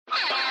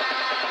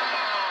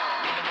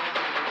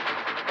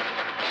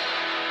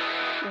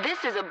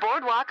This is a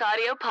Boardwalk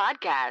Audio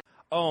podcast.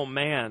 Oh,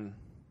 man.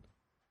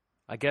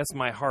 I guess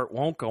my heart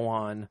won't go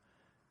on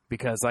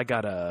because I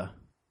got a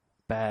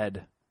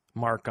bad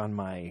mark on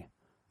my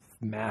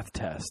math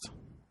test.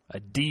 A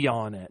D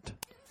on it.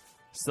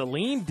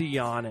 Celine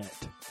Dion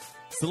it.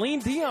 Celine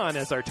Dion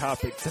is our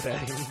topic today.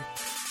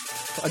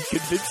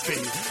 Unconvinced me.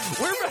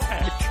 We're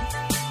back.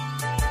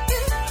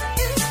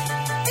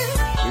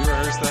 We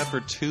rehearsed that for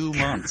 2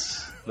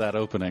 months, that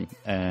opening,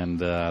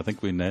 and I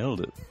think we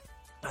nailed it.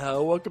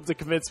 Welcome to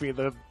Convince Me,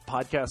 the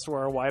podcast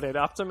where a wide-eyed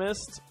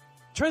optimist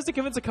tries to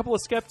convince a couple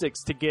of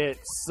skeptics to get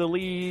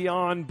silly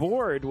on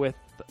board with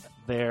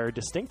their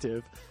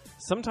distinctive,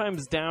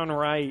 sometimes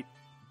downright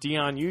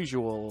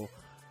de-unusual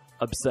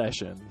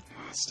obsession.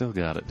 Still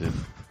got it, dude.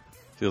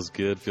 Feels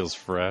good, feels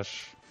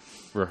fresh,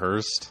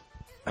 rehearsed.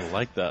 I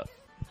like that.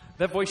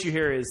 That voice you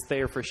hear is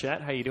Thayer Frechette.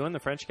 How you doing, the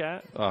French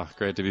cat? Oh,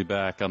 great to be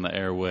back on the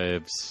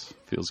airwaves.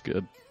 Feels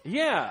good.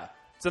 Yeah,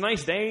 it's a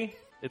nice day.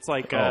 It's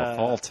like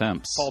fall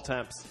temps. Fall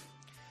temps.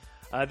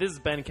 This is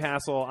Ben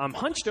Castle. I'm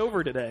hunched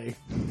over today.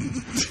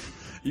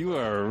 You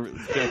are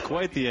got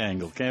quite the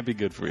angle. Can't be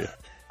good for you.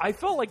 I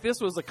felt like this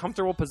was a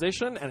comfortable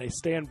position, and I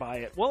stand by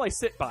it. Well, I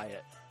sit by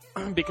it.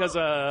 Because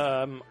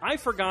I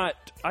forgot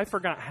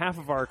half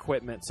of our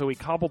equipment, so we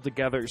cobbled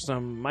together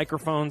some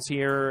microphones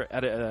here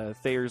at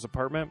Thayer's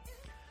apartment.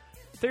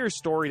 Thayer's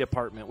storied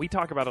apartment. We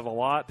talk about it a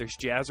lot. There's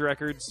jazz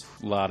records.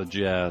 A lot of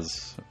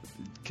jazz.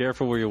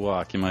 Careful where you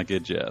walk. You might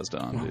get jazzed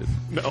on, dude.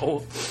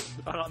 No.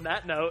 On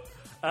that note,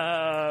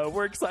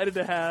 we're excited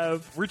to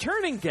have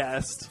returning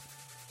guest.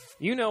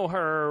 You know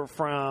her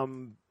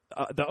from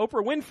the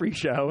Oprah Winfrey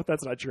Show.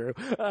 That's not true.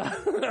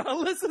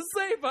 Alyssa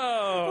Sabo.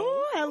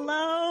 Oh,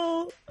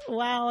 hello.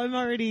 Wow, I'm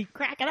already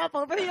cracking up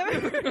over here.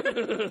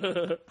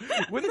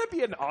 Wouldn't that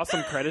be an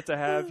awesome credit to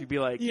have? You'd be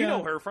like, you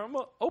know her from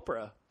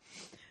Oprah.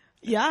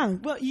 Yeah.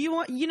 Well,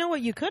 you know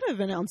what you could have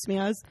announced me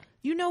as?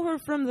 You know her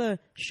from the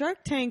Shark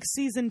Tank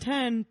Season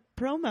 10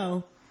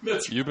 promo.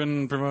 You've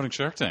been promoting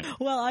Shark Tank.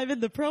 Well, I'm in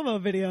the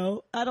promo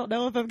video. I don't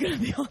know if I'm going to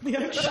be on the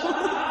actual.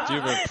 Do you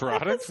have a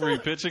product? Were you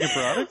pitching a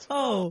product?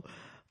 Oh,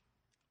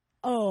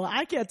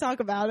 I can't talk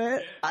about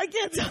it. I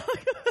can't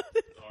talk about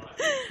it.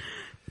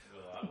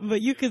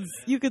 But you could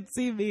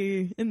see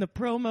me in the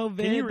promo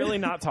vid. Can you really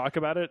not talk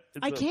about it?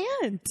 I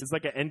can't. It's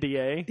like an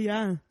NDA.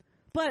 Yeah.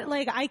 But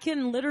like I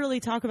can literally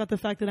talk about the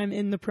fact that I'm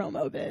in the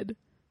promo vid.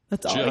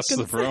 That's all Just I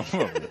can the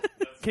promo.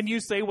 Can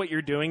you say what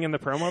you're doing in the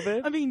promo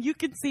vid? I mean, you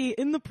can see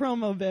in the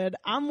promo vid,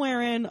 I'm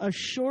wearing a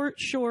short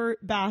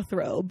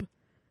bathrobe.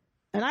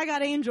 And I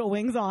got angel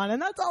wings on,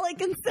 and that's all I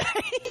can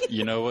say.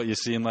 You know what? You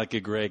seem like a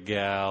great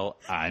gal.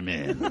 I'm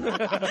in. Whoa,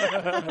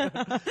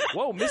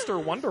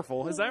 Mr.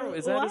 Wonderful. Is that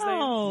his name?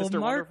 Mr.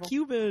 Mark Wonderful?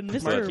 Cuban.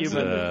 Mark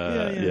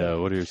Cuban. Yeah,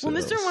 what are your Well,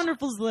 sales? Mr.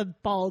 Wonderful's the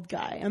bald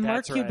guy, and Mark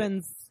That's right.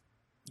 Cuban's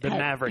The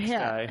Mavericks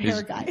guy.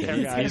 hair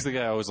guy. He's the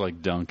guy I was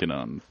like dunking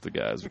on the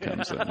guys who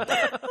comes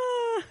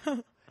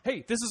in.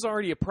 Hey, this is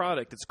already a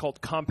product. It's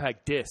called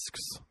Compact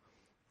Discs.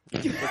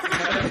 He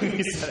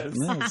says.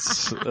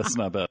 That's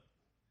not bad.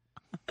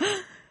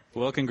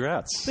 Well,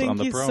 congrats Thank on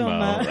the you promo. so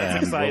much.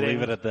 And Exciting. we'll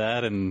leave it at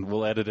that, and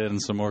we'll edit in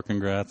some more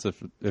congrats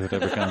if it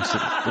ever comes to,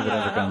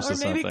 Or maybe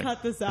something.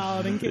 cut this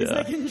out in case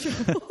I get in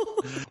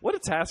trouble. What a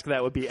task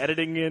that would be,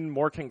 editing in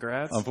more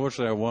congrats.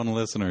 Unfortunately, our one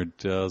listener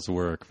does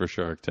work for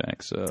Shark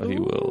Tank, so he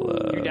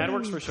will... Your dad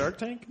works for Shark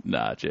Tank?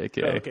 Nah,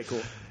 JK. Oh, okay,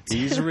 cool.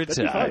 He's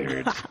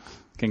retired.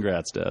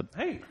 Congrats, Dad.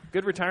 Hey,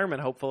 good retirement,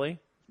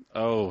 hopefully.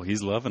 Oh,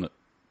 he's loving it.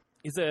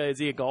 Is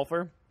he a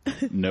golfer?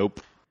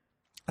 Nope.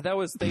 That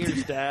was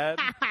Thayer's dad,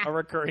 a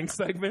recurring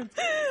segment.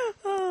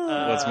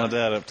 What's my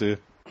dad up to?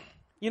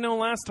 You know,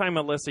 last time,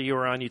 Alyssa, you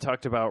were on, you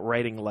talked about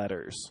writing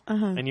letters.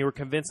 And you were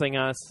convincing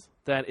us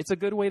that it's a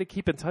good way to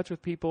keep in touch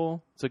with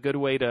people. It's a good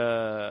way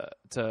to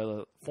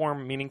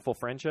form meaningful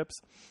friendships.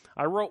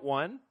 I wrote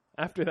one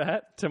after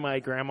that to my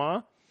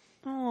grandma.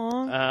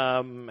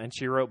 Aww. And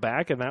she wrote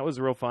back, and that was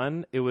real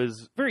fun. It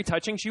was very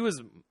touching. She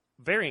was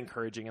very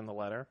encouraging in the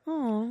letter.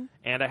 Aww.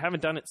 And I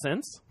haven't done it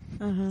since.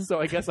 So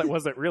I guess I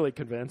wasn't really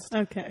convinced.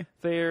 Okay.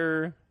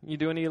 Thayer, you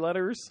do any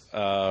letters?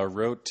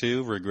 Wrote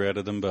 2,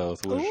 regretted them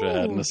both. Wish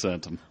I hadn't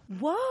sent them.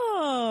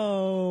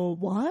 Whoa.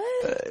 What?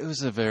 It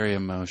was a very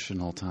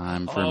emotional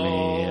time for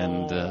me,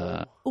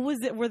 and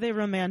Were they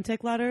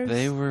romantic letters?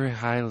 they were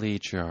highly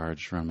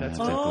charged romantic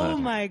Oh letters.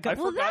 my god!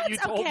 I well, forgot that's you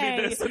told okay.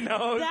 me this.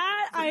 No.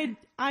 That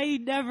I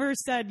never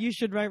said you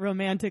should write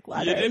romantic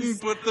letters. You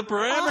didn't put the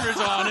parameters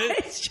on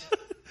it.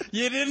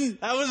 You didn't.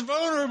 I was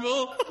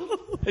vulnerable.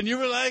 And you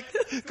were like,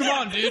 come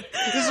on, dude.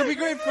 This will be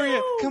great for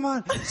you. Come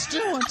on.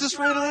 Just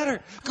write a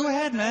letter. Go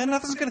ahead, man.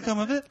 Nothing's going to come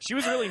of it. She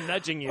was really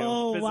nudging you.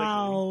 Oh physically.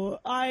 wow!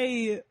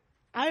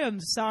 I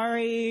am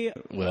sorry,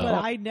 Well.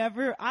 but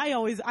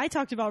I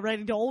talked about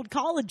writing to old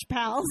college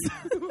pals.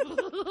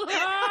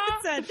 I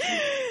said,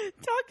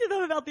 talk to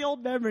them about the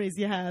old memories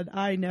you had.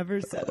 I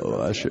never said.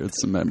 Oh, I shared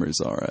some memories.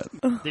 All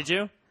right. Did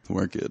you?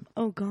 Weren't good.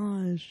 Oh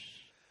gosh.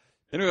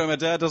 Anyway, my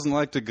dad doesn't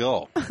like to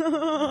golf.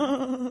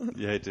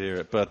 You hate to hear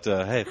it. But,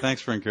 hey,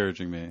 thanks for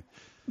encouraging me,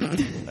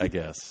 I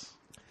guess.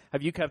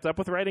 Have you kept up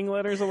with writing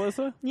letters,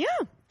 Alyssa? Yeah,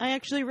 I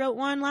actually wrote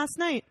one last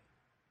night.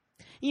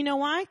 You know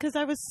why? Because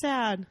I was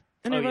sad.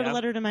 And I wrote a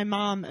letter to my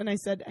mom, and I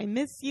said, I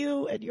miss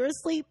you, and you're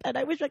asleep, and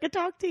I wish I could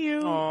talk to you.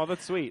 Oh,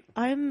 that's sweet.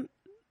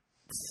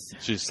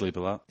 She sleep a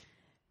lot?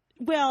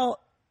 Well,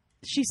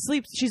 she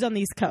sleeps. She's on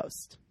the East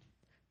Coast.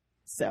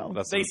 So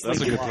That's They a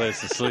sleep a good lot.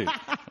 place to sleep.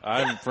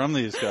 I'm from the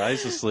East Coast. I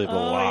used to sleep a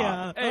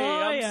lot. Yeah.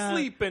 Hey, I'm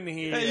sleeping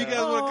here. Hey, you guys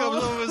want to come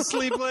over and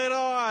sleep later?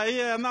 All right,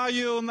 yeah. Now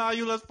you,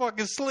 let's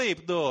fucking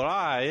sleep, dude. All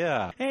right,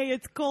 yeah. Hey,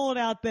 it's cold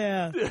out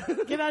there.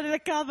 Get out of the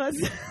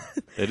covers.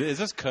 It is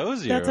just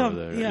cozier That's how- over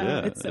there. yeah,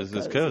 Yeah, it's so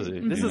just cozy.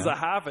 cozy. This you is know? a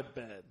Harvard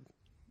bed,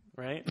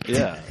 right?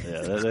 Yeah.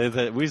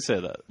 We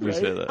say that. We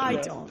say that. I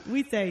yeah. don't.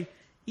 We say,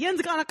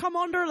 Yen's gonna come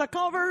under the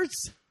covers.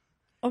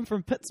 I'm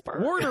from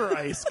Pittsburgh. Water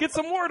ice. Get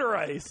some water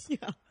ice.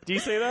 Yeah. Do you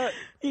say that?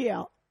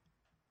 Yeah.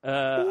 I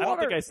don't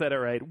Water. think I said it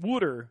right.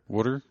 Water.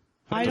 Water?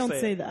 I you don't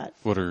say say it? that.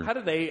 Water. How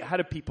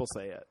do people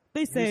say it?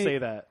 They Who say, say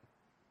that?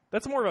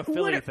 That's more of a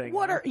Philly water, thing.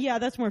 water. Yeah,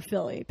 that's more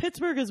Philly.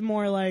 Pittsburgh is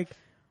more like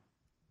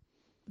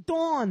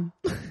dawn.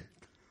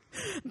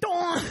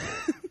 Dawn.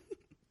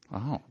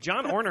 Oh.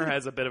 John Orner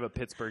has a bit of a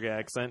Pittsburgh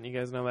accent. You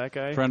guys know that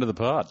guy? Friend of the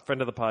pod. Friend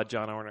of the pod,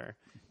 John Orner.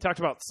 Talked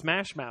about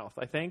Smash Mouth,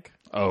 I think.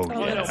 Oh,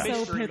 Oh, yeah. that's so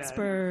Mystery Man.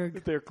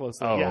 Pittsburgh. They're close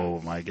to Oh,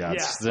 yeah. my God.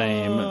 Yeah.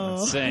 Same.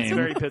 Oh. Same. It's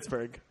very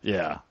Pittsburgh.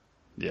 Yeah.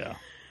 Yeah.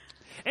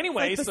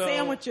 Anyway, Like the so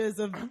sandwiches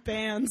of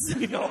bands.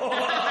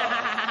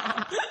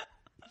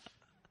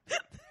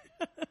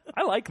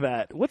 I like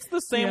that. What's the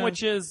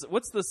sandwiches?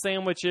 What's the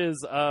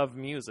sandwiches of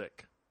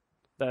music?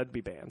 That'd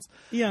be bands.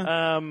 Yeah.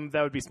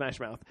 That would be Smash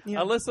Mouth. Yeah.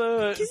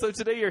 Alyssa, so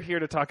today you're here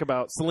to talk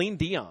about Celine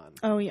Dion.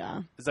 Oh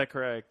yeah. Is that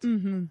correct?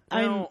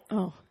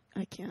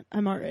 I can't.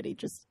 I'm already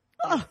just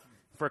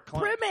For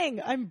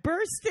brimming. I'm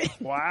bursting.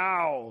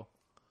 Wow.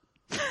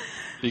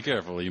 Be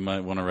careful. You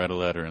might want to write a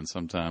letter, and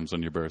sometimes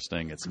when you're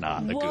bursting, it's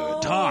not a Whoa.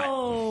 good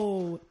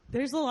time.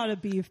 There's a lot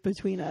of beef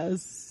between us.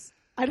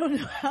 I don't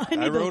know how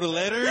I wrote a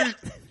letter.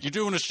 You're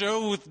doing a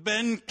show with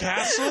Ben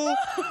Castle?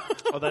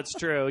 Oh, that's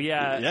true.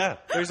 Yeah. Yeah.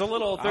 There's a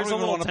little tension.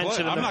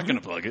 I'm not going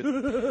to plug it. I'll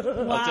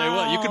tell you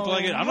what. You can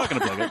plug it. I'm not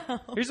going to plug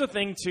it. Here's the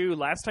thing, too.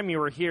 Last time you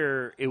were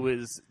here, it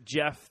was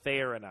Jeff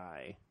Thayer and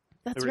I.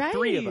 That's There were right.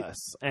 three of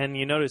us, and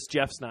you notice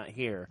Jeff's not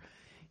here.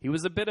 He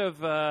was a bit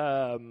of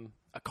a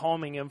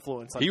calming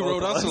influence on He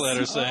both wrote of us a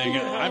letter saying,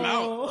 I'm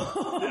out.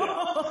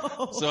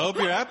 So I hope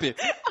you're happy.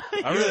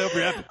 I really hope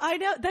you're happy. I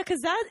know that because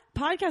that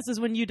podcast is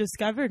when you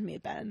discovered me,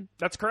 Ben.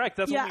 That's correct.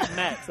 That's Yeah. when we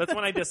met. That's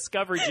when I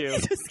discovered you.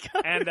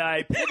 Discovered And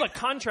I pulled a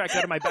contract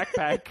out of my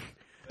backpack.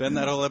 Ben,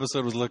 that whole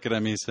episode was looking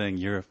at me saying,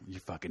 you're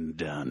fucking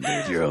done,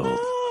 dude. You're old.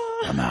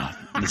 I'm out.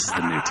 This is the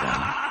new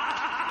talent.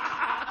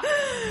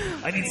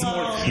 I need some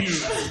more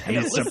cues. Hey,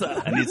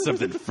 Alyssa. I need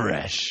something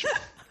fresh.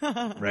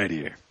 Right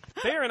here.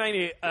 Thayer and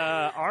I,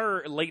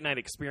 our late night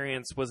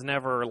experience was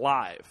never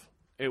live.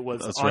 It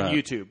was That's on right.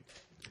 YouTube.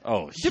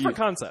 Oh, Different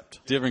concept.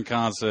 different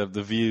concept.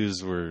 The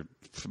views were,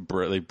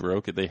 they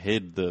broke it. They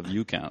hid the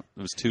view count.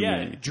 It was too Yeah,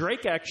 many.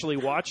 Drake actually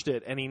watched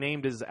it, and he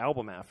named his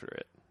album after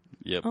it.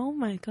 Yep. Oh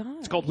my god!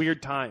 It's called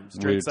Weird Times.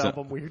 Drake's Weird Ti-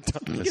 album, Weird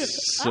Times.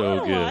 It's I so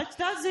wanna good. watch.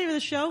 That's the name of the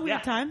show. Weird Yeah,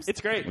 Times.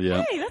 It's great.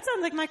 Yeah. Hey, that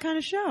sounds like my kind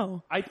of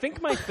show. I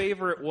think my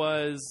favorite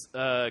was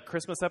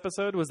Christmas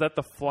episode. Was that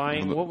the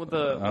flying? What would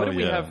the? Oh, What did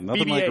we yeah. have?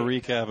 Nothing BB-8. like a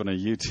recap and a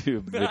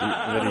YouTube video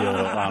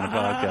on a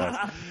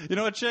podcast. You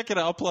know what? Check it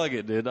out. I'll plug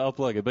it, dude. I'll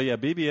plug it. But yeah,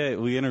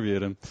 BB-8, we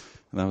interviewed him.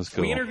 And that was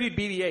cool. We interviewed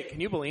BB-8. Can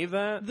you believe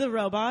that? The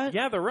robot.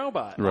 Yeah, the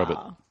robot. Robert.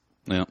 Wow.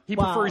 Yeah. He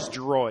Wow. prefers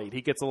Droid.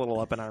 He gets a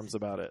little up in arms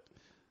about it.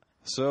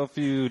 So if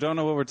you don't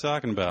know what we're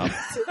talking about,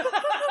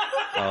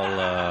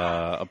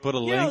 I'll put a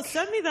Yo, link.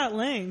 send me that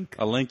link.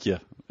 I'll link you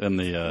in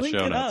the Link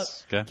show it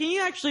notes. up. Okay. Can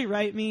you actually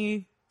write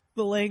me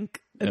the link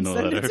and In the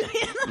send letter. it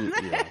to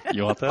me? Yeah.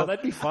 You want that? Oh,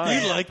 that'd be fun.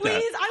 You'd like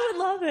that. Please, I would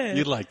love it.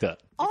 You'd like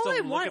that. all So I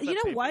look want, at you the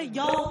know paper. what,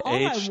 y'all? All I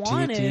HTTP.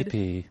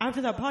 wanted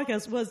after that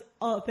podcast was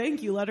a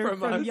thank you letter From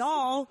from us.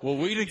 y'all. Well,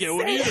 we didn't get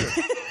one either.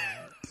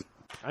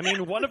 I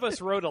mean, one of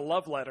us wrote a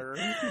love letter.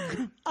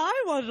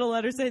 I wanted a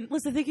letter saying,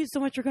 "Listen, thank you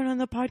so much for coming on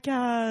the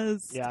podcast.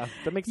 Yeah,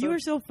 that makes You were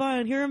sense. so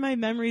fun. Here are my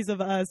memories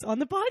of us on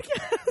the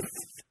podcast."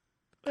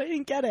 I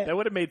didn't get it. That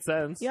would have made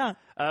sense. Yeah.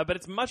 But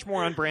it's much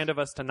more on brand of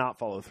us to not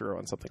follow through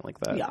on something like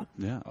that. Yeah.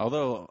 Yeah.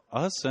 Although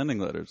us sending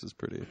letters is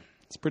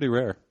pretty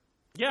rare.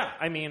 Yeah,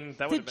 I mean,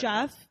 that would Did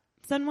Jeff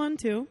send one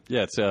too?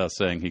 Yeah, it's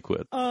saying he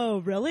quit. Oh,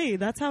 really?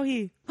 That's how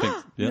he.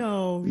 Yeah.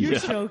 No, you're Yeah.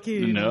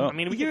 joking. No. I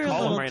mean, we You're could a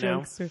call little him right now.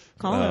 jokester.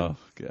 Call him. Oh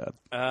God.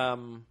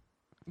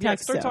 Yeah,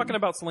 Text start him. talking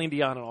about Celine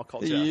Dion and I'll call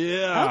Jeff.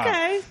 Yeah.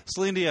 Okay.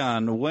 Celine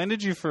Dion, when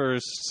did you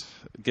first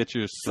get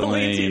your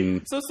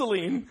Celine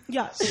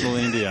Yeah.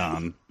 Celine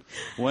Dion?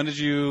 When did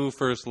you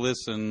first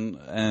listen?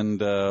 And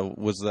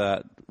was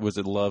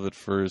it Love at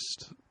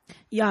First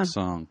Yeah.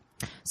 song?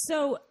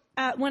 So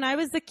when I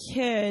was a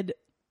kid,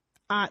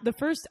 the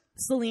first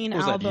Celine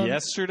Was album. that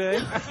yesterday?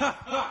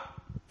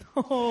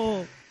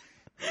 Oh.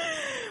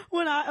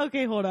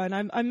 Okay, hold on.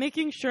 I'm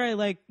making sure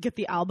I get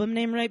the album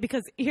name right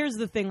because here's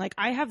the thing.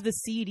 I have the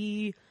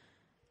CD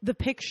the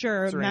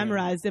picture Serene.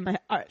 memorized in my.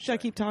 All right, should I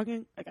keep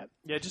talking? Okay.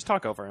 Yeah, just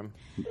talk over him.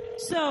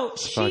 So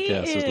she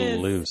podcast is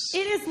loose.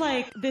 It is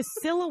like this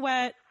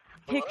silhouette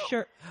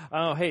picture.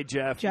 Oh, hey,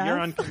 Jeff. Jeff? You're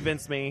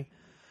unconvinced me.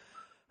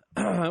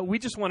 We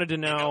just wanted to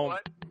know. You know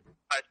what?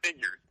 I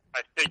figured.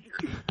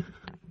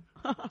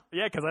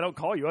 Yeah, because I don't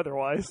call you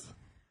otherwise.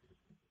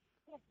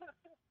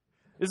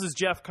 This is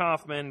Jeff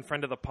Kaufman,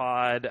 friend of the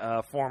pod,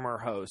 former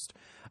host.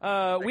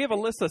 We have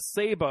Alyssa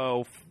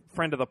Sabo,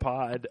 friend of the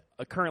pod,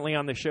 currently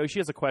on the show. She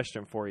has a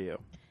question for you.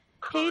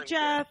 Hey,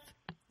 Jeff.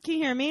 Can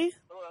you hear me?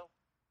 Hello.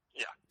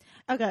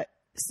 Yeah. Okay.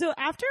 So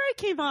after I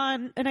came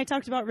on and I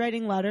talked about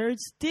writing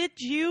letters, did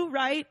you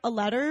write a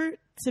letter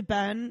to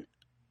Ben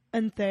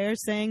and Thayer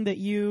saying that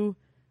you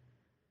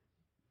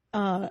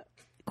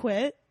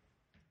quit?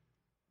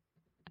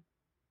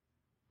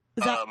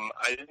 Is that,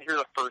 I didn't hear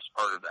the first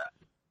part of that.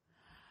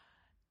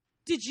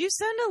 did you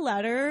send a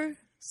letter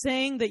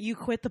saying that you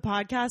quit the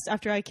podcast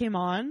after I came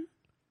on?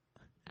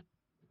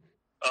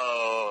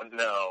 Oh,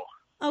 no.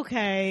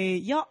 Okay.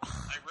 Y'all.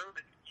 I wrote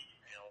an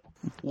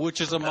email. Which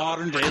is a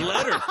modern day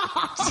letter.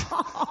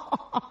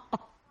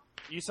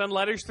 You send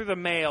letters through the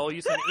mail.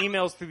 You send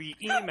emails through the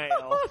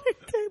email.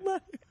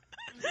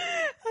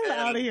 I'm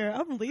out of here.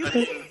 I'm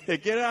leaving. Hey,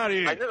 get out of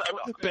here.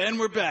 Ben,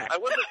 we're back. I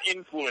wasn't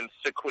influenced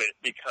to quit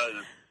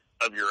because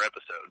of your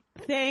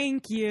episode.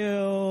 Thank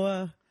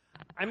you.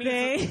 I mean,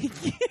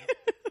 Thank you.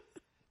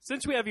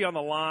 since we have you on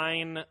the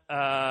line,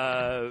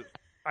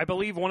 I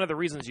believe one of the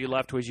reasons you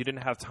left was you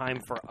didn't have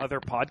time for other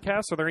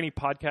podcasts. Are there any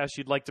podcasts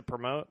you'd like to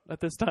promote at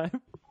this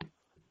time?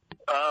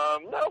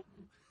 No.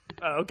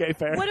 Oh, okay,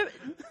 fair.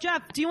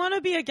 Jeff, do you want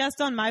to be a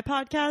guest on my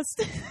podcast?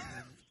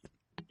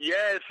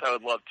 Yes, I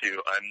would love to.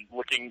 I'm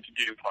looking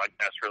to do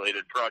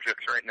podcast-related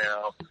projects right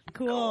now.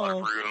 Got a lot of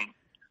Cool. room.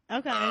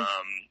 Okay.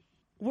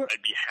 We're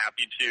I'd be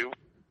happy to.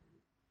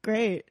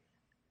 great.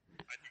 I'd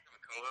become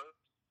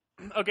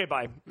a co-host. Okay,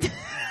 bye.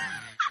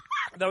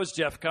 That was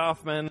Jeff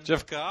Kaufman.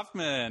 Jeff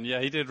Kaufman.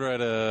 Yeah, he did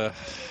write I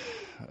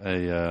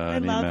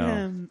an love email.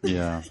 him.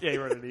 Yeah. Yeah, he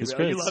wrote an email. He's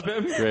great. You love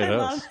him? Great I host.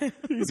 love him.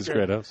 He's a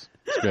great host.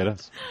 He's a great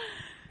host.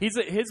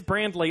 His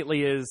brand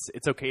lately is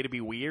it's okay to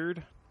be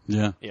weird.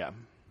 Yeah. Yeah.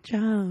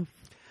 Jeff.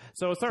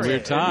 So sorry.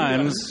 Weird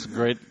Times,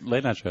 great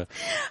late night show.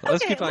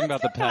 Let's Okay, keep talking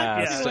let's about the get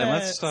back past, to and it.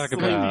 let's talk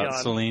Celine about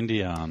Dion. Celine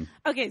Dion.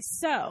 Okay,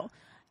 so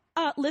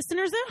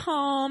listeners at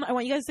home, I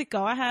want you guys to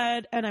go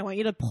ahead and I want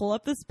you to pull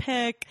up this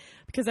pic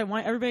because I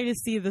want everybody to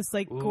see this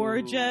like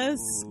gorgeous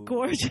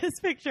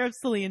picture of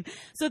Celine.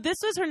 So this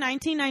was her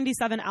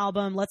 1997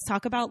 album, Let's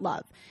Talk About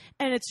Love.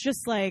 And it's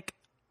just like,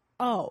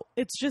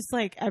 it's just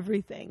like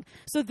everything.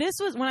 So this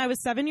was when I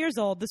was 7 years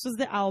old. This was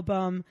the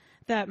album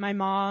that my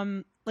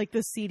mom, like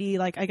the CD,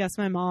 like I guess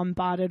my mom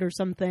bought it or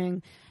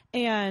something.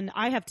 And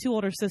I have two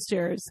older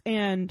sisters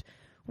and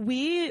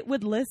we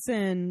would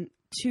listen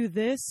to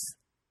this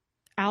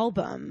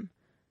album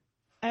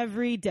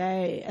every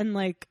day. And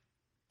like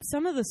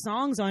some of the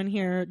songs on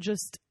here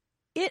just,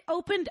 it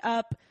opened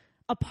up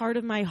a part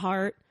of my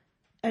heart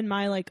and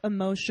my like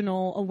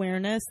emotional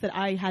awareness that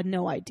I had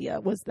no idea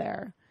was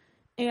there.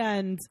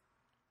 And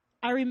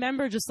I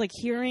remember just like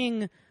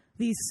hearing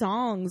these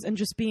songs and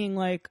just being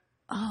like,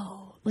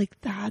 oh, like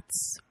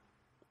that's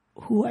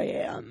who I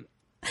am.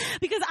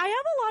 Because I have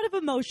a lot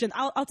of emotion.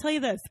 I'll tell you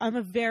this. I'm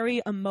a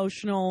very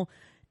emotional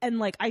and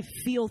like I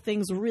feel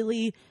things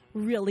really,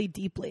 really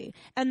deeply.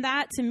 And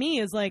that to me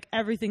is like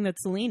everything that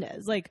Celine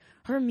is. Like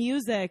her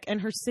music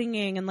and her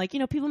singing and like, you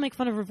know, people make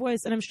fun of her voice.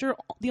 And I'm sure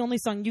the only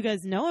song you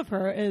guys know of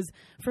her is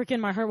freaking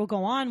My Heart Will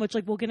Go On, which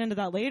like we'll get into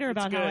that later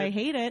about how good. I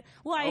hate it.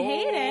 Well, I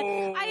hate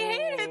it. I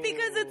hate it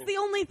because it's the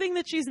only thing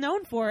that she's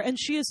known for. And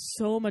she is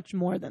so much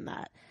more than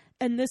that.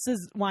 And this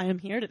is why I'm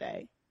here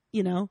today.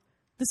 You know,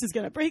 this is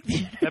going to break the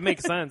internet. That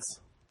makes sense.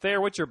 Thayer,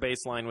 what's your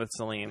baseline with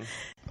Celine?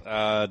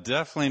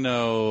 Definitely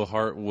no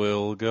Heart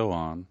Will Go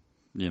On.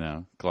 You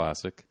know,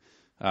 classic.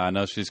 I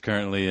know she's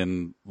currently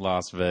in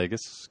Las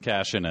Vegas,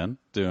 cashing in,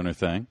 doing her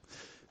thing.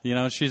 You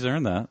know, she's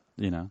earned that,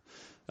 you know.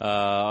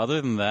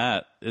 Other than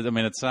that,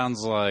 it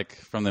sounds like,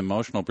 from the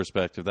emotional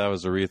perspective, that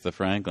was Aretha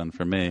Franklin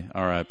for me,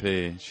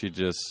 R.I.P. She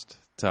just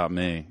taught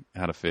me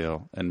how to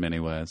feel in many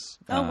ways.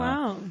 Oh,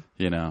 wow.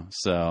 You know,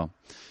 so...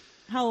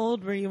 How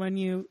old were you when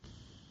you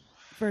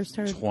first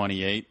heard?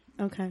 28.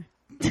 Okay.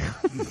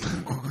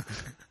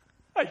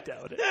 I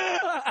doubt it.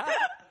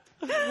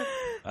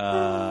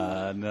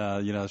 No,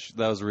 you know,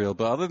 that was real.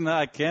 But other than that,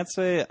 I can't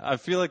say. I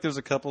feel like there's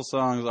a couple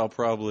songs I'll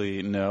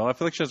probably know. I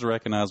feel like she has a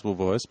recognizable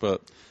voice,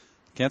 but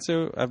can't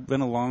say I've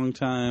been a long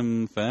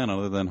time fan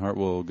other than Heart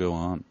Will Go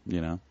On,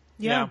 you know?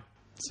 Yeah.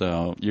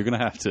 So you're going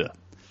to have to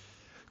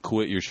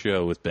quit your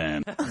show with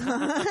Ben.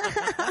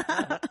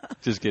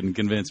 Just kidding.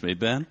 Convince me,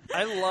 Ben.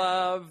 I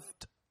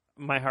loved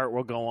My Heart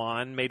Will Go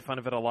On. Made fun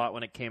of it a lot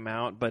when it came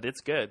out, but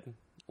it's good.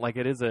 Like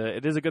it is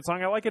a good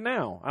song. I like it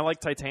now. I like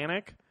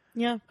Titanic.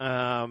 Yeah.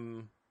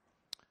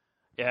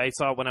 Yeah, I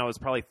saw it when I was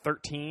probably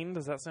 13.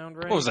 Does that sound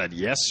right? What was that,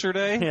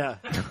 yesterday? Yeah.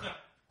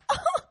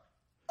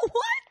 What?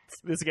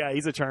 This guy,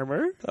 he's a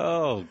charmer.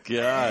 Oh,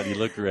 God. You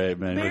look great,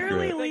 man. You look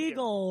Barely great.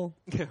 legal.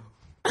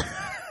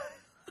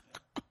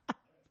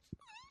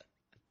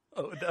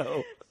 Oh,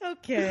 no.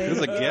 Okay.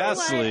 There's a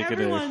gas leak in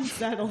Everyone it.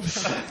 settled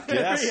down.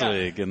 Gas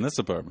leak in this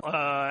apartment.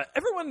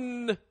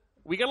 Everyone,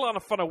 we got a lot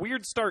of fun. A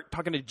weird start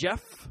talking to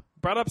Jeff.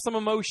 Brought up some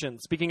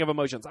emotions. Speaking of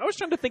emotions, I was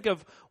trying to think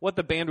of what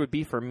the band would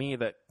be for me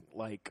that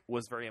like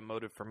was very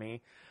emotive for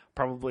me.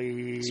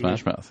 Probably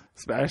Smash Mouth.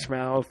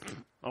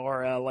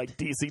 or like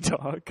DC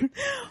Talk.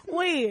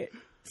 Wait,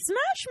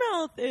 Smash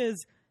Mouth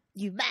is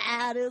you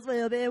might as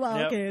well be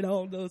walking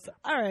on those.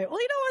 All right. Well,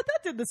 you know what?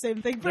 That did the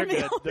same thing for They're me.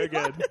 good. I'll They're be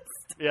good. honest.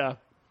 Yeah.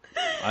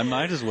 I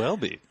might as well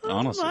be,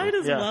 honestly. Might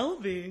as Yeah. well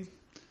be.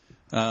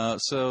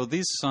 So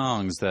these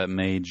songs that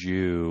made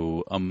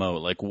you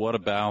emote, like what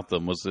about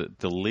them? Was it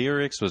the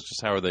lyrics? Was it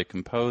just how are they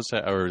composed?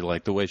 Or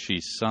like the way she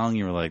sung,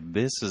 you were like,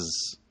 this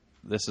is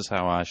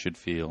how I should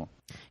feel.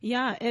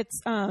 Yeah, it's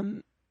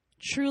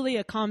truly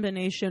a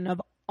combination of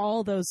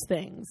all those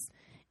things.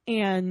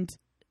 And,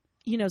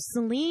 you know,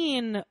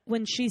 Celine,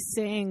 when she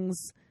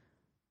sings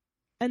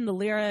and the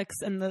lyrics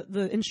and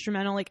the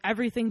instrumental, like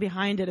everything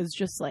behind it is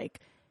just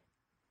like,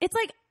 it's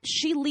like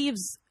she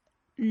leaves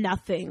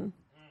nothing.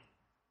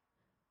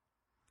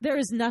 There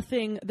is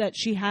nothing that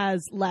she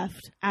has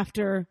left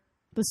after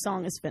the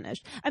song is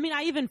finished. I mean,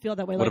 I even feel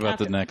that way. What like about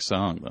after, the next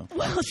song, though?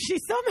 Well, she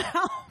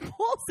somehow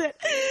pulls it.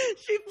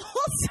 She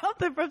pulls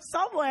something from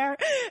somewhere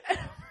and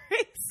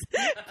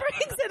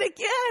brings it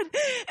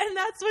again. And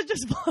that's what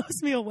just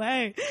blows me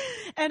away.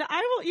 And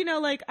I will, you know,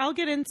 like I'll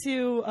get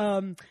into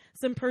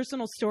some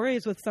personal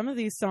stories with some of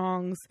these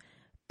songs,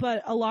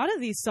 but a lot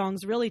of these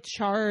songs really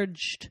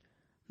charged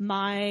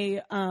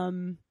my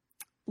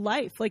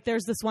life. Like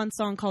there's this one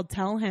song called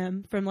Tell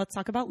Him from Let's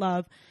Talk About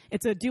Love.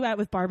 It's a duet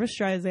with Barbra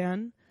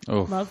Streisand.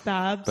 Oh, Love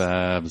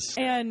Babs.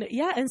 And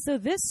yeah, and so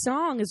this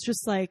song is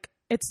just like,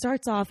 it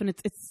starts off and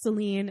it's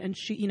Celine and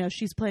she, you know,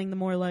 she's playing the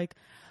more like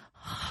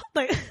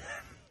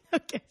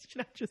okay,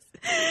 should I just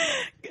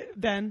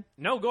Ben?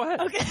 No, go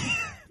ahead. Okay.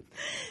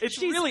 It's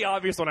really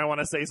obvious when I want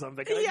to say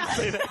something. Can I just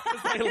say that? 'Cause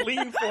I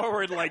lean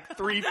forward like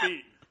 3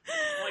 feet.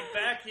 Like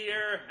back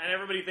here, and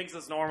everybody thinks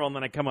it's normal, and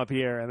then I come up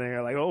here, and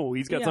they're like, "Oh,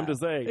 he's got something to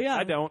say." Yeah.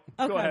 I don't.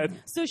 Okay. Go ahead.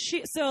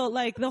 So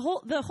like the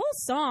whole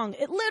song,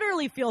 it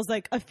literally feels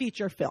like a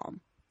feature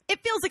film. It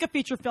feels like a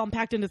feature film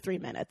packed into 3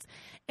 minutes.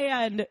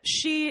 And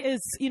she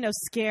is, you know,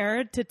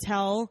 scared to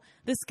tell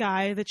this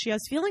guy that she has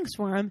feelings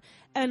for him.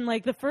 And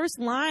like the first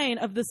line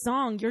of the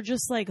song, you're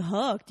just like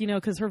hooked, you know,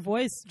 because her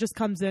voice just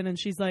comes in and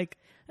she's like,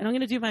 and I'm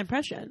going to do my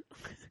impression.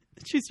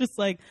 She's just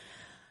like,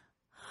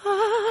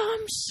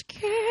 I'm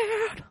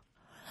scared,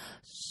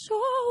 so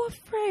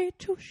afraid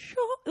to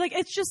show. Like,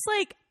 it's just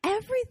like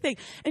everything.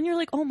 And you're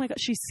like, oh my God,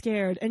 she's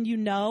scared. And you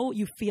know,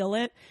 you feel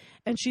it.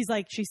 And she's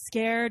like, she's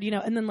scared, you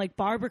know. And then like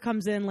Barbara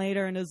comes in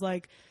later and is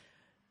like,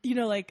 you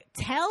know, like,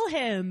 tell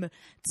him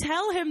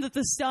that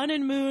the sun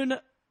and moon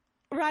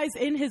rise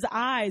in his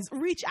eyes.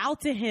 Reach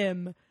out to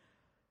him.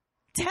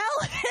 Tell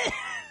him.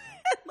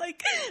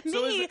 Like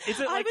So me, is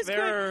it like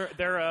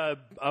they're a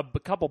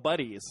couple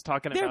buddies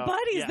talking they're about?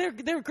 buddies. Yeah.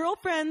 They're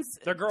girlfriends.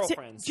 They're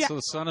girlfriends. So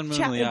the sun and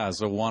moon in the eyes,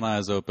 so one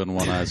eye's open,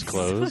 one eye's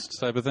closed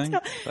type of thing?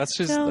 That's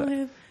just Tell that,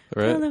 him.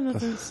 right? Tell him that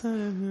the sun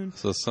and moon.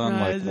 So sun,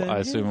 like, Rising. I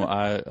assume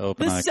eye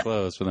open, The eye sun-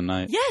 closed for the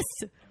night. Yes.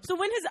 So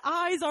when his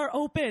eyes are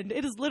opened,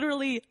 it is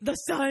literally the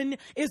sun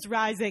is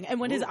rising, and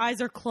when his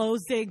eyes are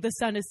closing, the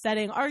sun is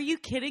setting. Are you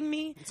kidding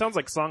me? It sounds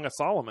like Song of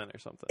Solomon or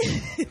something.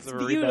 It's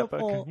Ever read that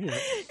book? beautiful. Yeah.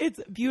 It's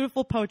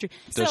beautiful poetry.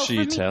 Does So she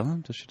for me- tell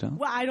him? Does she tell him?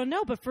 Well, I don't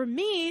know, but for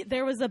me,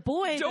 there was a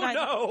boy. Don't that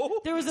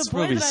know. There was a This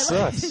boy movie that I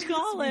liked sucks. in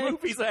college.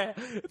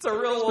 It's a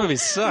real This movie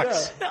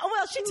sucks. No,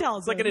 well, she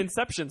tells It's like him. an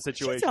Inception She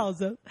situation.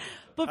 tells him.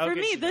 But for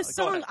Okay, me, she this tells.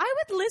 Go song, ahead. I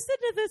would listen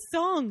to this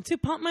song to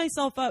pump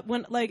myself up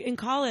when, like, in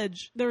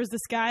college, there was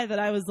this guy that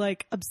I was,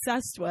 like,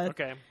 obsessed with.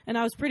 Okay. And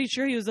I was pretty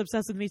sure he was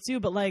obsessed with me, too,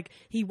 but, like,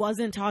 he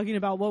wasn't talking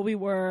about what we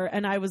were.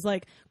 And I was,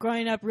 like,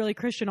 growing up really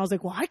Christian. I was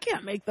like, well, I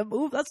can't make the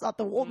move. That's not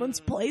the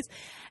woman's place.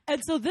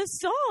 And so this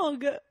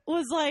song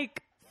was,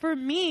 like, for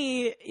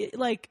me,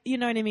 like, you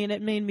know what I mean?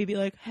 It made me be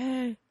like,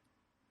 hey,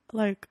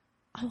 like,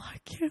 I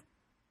like you.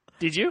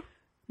 Did you?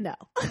 No.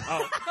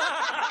 Oh.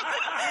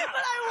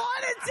 But I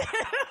wanted to.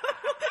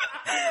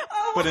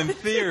 I But in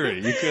wanted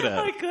theory, to. you could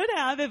have. I could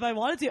have if I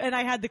wanted to, and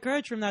I had the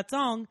courage from that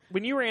song.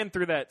 When you ran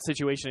through that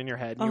situation in your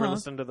head, and you were Uh-huh.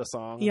 listening to the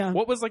song. Yeah.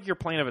 What was like your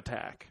plan of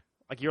attack?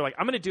 Like you're like,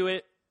 I'm going to do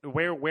it.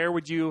 Where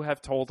would you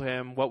have told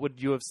him? What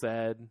would you have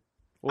said?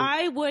 Well-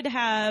 I would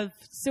have.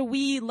 So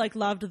we like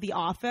loved The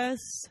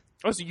Office.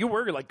 Oh, so you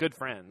were like good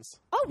friends.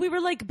 Oh, we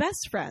were like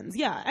best friends.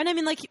 Yeah, and I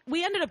mean, like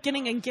we ended up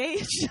getting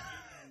engaged.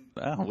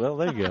 Oh, well,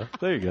 there you go.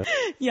 There you go.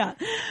 Yeah.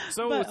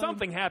 So But,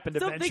 something happened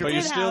something eventually. But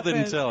you did still didn't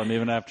happen. tell him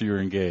even after you were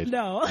engaged.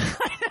 No,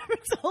 I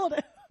never told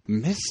him.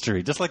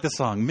 Mystery, just like the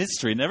song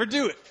Mystery. Never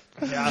do it.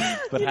 Yeah.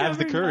 But You have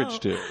the never courage know.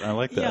 to it. I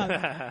like that.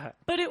 Yeah.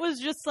 But it was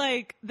just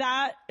like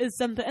that is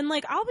something, and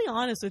like I'll be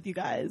honest with you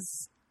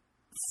guys.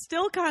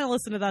 Still kind of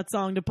listen to that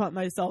song to pump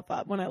myself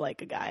up when I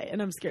like a guy, and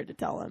I'm scared to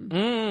tell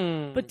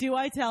him. But do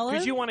I tell him?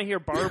 Because you want to hear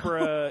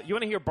Barbara. You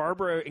want to hear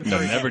Barbara. No,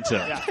 never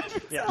tell. Yeah.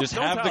 Yeah. Just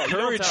Don't have tell. the You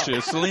don't courage tell.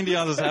 to. Celine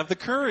Dion says, have the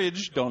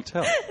courage. Don't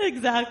tell.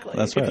 Exactly.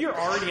 That's If right. you're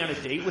already on a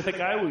date with a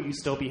guy, will you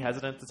still be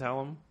hesitant to tell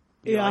him?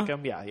 You Yeah. like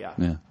them? Yeah. Yeah.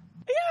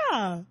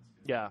 Yeah.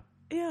 Yeah.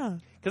 Yeah.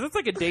 Because it's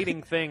like a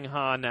dating thing,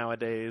 huh,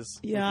 nowadays.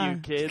 Yeah. With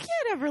you kids. You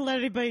can't ever let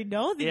anybody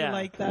know that Yeah. you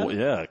like them. Well,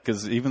 yeah,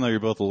 because even though you're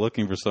both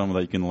looking for someone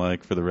that you can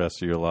like for the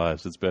rest of your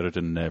lives, it's better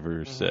to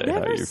never say how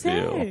Never you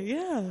say. feel.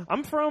 Yeah.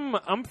 I'm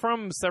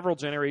from several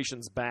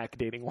generations back,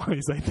 dating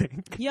wise. I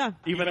think. Yeah.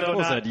 Even What though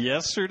was not, that,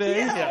 yesterday?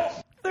 Yeah.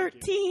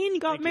 13,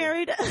 got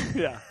married.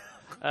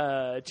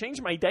 Yeah.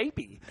 Change my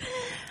diaper.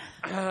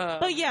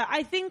 But yeah,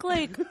 I think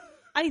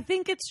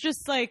it's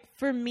just like,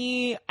 for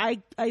me, I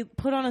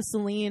put on a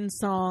Celine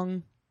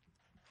song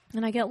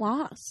and I get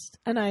lost,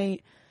 and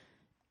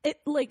it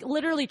like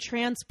literally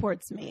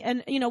transports me.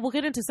 And we'll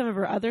get into some of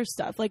her other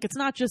stuff. Like, it's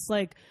not just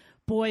like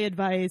boy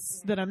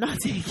advice that I'm not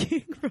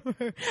taking from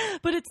her,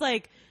 but it's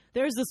like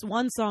there's this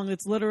one song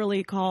that's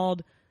literally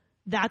called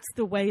 "That's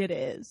the Way It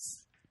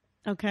Is."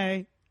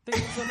 Okay.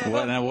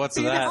 What's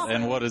that,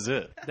 and what is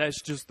it?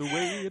 That's just the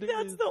way it is.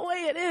 That's the way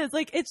it is.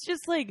 Like, it's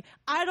just like,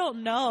 I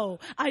don't know,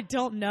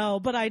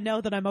 but I know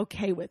that I'm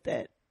okay with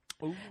it.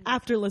 Ooh.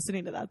 After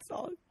listening to that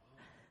song.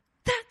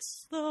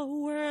 That's the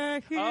way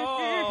it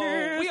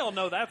Oh, is. we all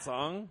know that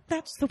song.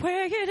 That's the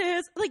way it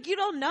is. Like, you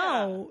don't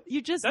know.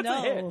 You just That's a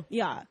know. hit.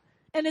 Yeah.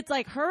 And it's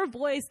like her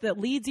voice that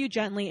leads you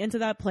gently into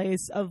that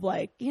place of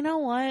like, you know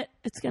what?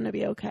 It's going to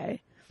be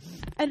okay.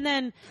 And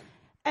then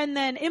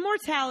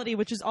Immortality,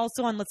 which is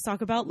also on Let's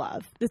Talk About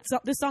Love. This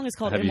song is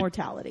called Have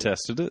Immortality. you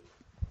tested it?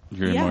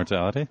 Your Yeah.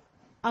 immortality?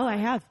 Oh, I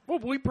have. Well,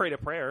 we prayed a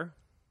prayer.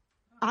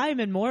 I'm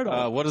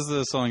immortal. What is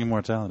the song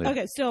Immortality?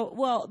 Okay,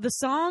 so, the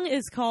song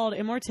is called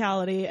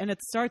Immortality, and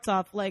it starts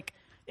off like,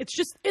 it's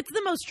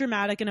the most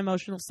dramatic and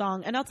emotional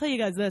song. And I'll tell you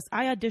guys this,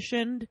 I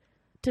auditioned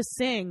to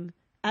sing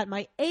at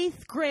my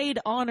 8th grade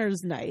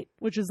honors night,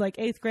 which is like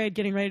 8th grade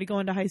getting ready to go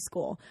into high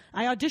school.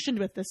 I auditioned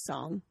with this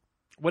song,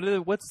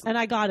 What's? and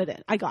I got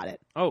it.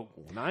 Oh,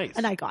 nice.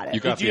 And I got it. You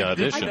got the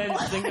audition. Did you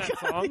then sing that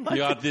song? You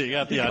got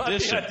the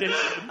audition.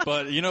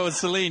 But with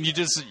Celine, you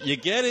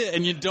get it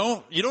and you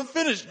don't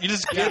finish. You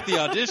just get the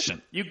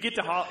audition. You get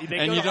to Hollywood.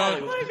 And you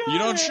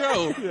don't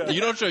show.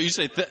 You don't show. You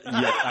say,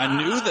 I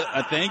knew that.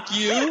 I thank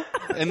you,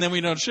 and then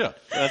we don't show.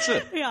 That's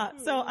it. Yeah,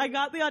 so I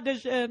got the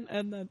audition,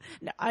 and then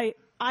I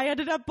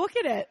ended up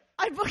booking it.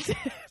 I booked it.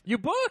 You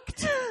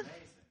booked.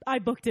 I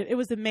booked it. It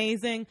was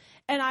amazing,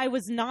 and I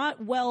was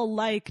not well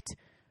liked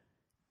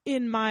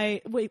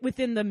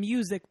within the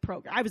music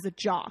program. I was a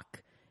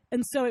jock,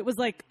 and so it was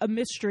like a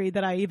mystery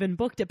that I even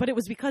booked it. But it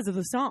was because of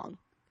the song.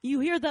 You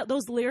hear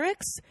those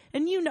lyrics,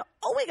 and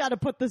we got to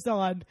put this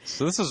on.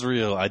 So this is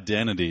real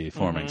identity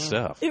forming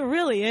stuff. It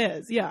really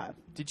is. Yeah.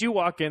 Did you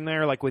walk in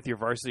there like with your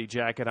varsity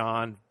jacket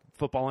on,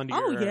 football under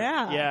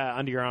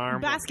under your arm,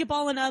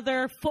 basketball in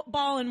other,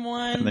 football in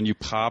one, And then you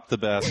pop the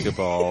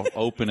basketball,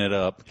 open it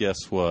up.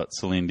 Guess what?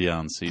 Celine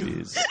Dion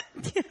CDs.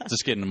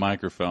 Just getting the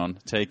microphone,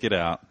 take it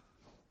out.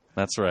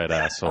 That's right,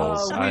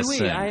 assholes. I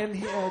sing. I am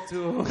here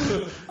to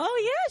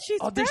Oh yeah, she's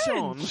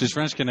audition. French. She's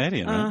French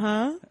Canadian.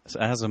 Right?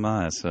 As am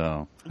I. So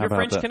how You're about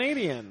French that?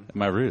 Canadian.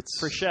 My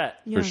roots. Frechette.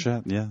 For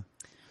sure. Yeah.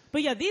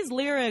 But yeah, these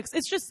lyrics,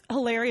 it's just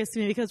hilarious to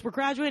me because we're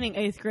graduating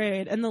 8th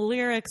grade, and the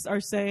lyrics are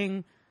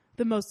saying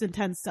the most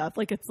intense stuff.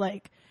 Like, it's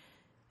like,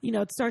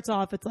 it starts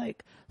off, it's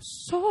like,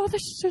 so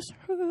this is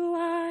who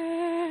I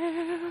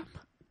am.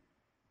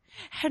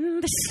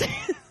 And this is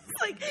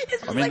like,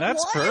 it's I mean,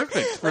 that's what?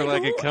 perfect for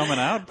like a coming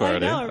out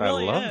party. I know, it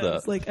really love is.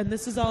 that. Like, and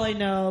this is all I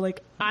know.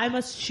 Like, I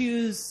must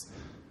choose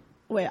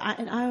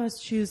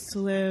to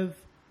live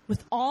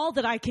with all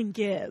that I can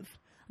give.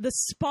 The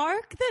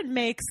spark that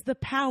makes the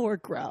power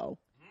grow.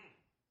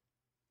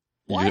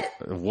 What?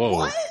 Whoa.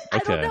 What?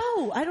 Okay.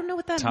 I don't know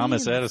what that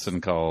Thomas means. Edison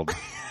called.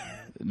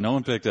 No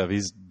one picked up.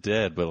 He's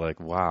dead, but like,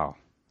 wow.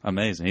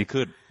 Amazing. He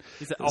could.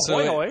 He said,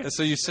 ahoy, ahoy.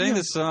 So you sang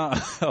this song.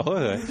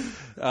 Ahoy,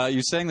 ahoy.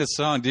 You sang this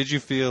song. Did you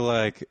feel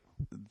like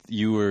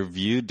you were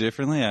viewed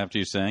differently after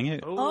you sang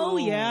it? Oh,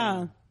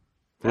 yeah.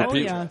 Were Oh,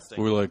 yeah.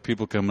 Were like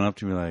people coming up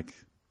to me like,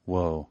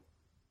 whoa,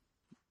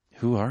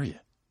 who are you?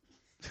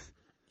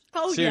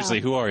 Oh, Seriously,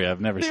 yeah. who are you?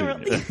 I've never seen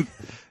it.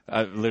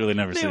 I've literally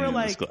never seen were it in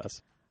this like-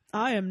 class.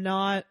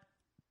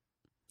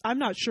 I'm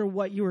not sure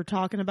what you were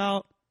talking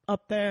about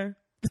up there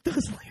with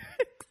those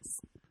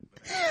lyrics.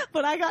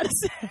 But I gotta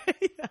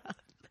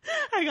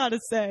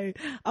say,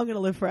 I'm gonna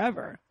live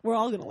forever. We're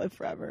all gonna live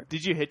forever.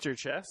 Did you hit your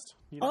chest?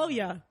 Oh,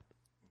 yeah.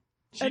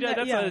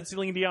 That's yeah. a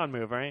Celine Dion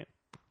move, right?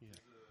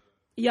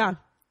 Yeah.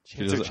 She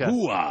hits her does chest.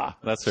 hoo-ah.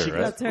 That's her,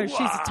 right? That's her. She's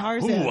a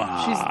Tarzan.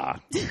 Hoo-ah.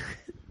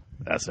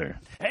 That's her.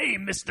 Hey,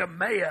 Mr.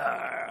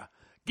 Mayor,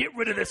 get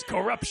rid of this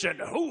corruption.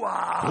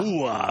 Hoo-ah.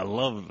 Hoo-ah. I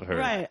love her.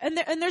 Right. And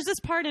there's this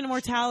part in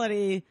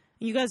Immortality.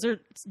 You guys are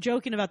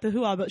joking about the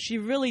hoo-ah, but she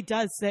really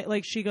does say,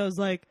 like, she goes,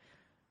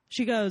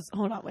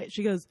 hold on, wait.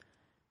 She goes,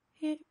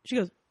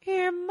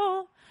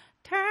 immortality.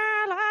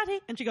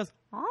 And she goes,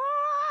 ah.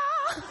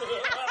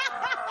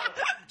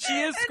 She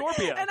is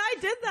Scorpio. And I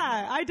did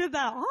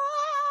that. Ah.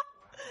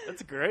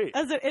 That's great.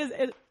 As it is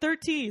at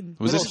 13.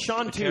 Was Little this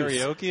Sean Tooth.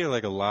 karaoke or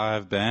like a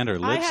live band or I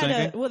lip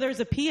had syncing? there's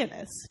a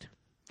pianist.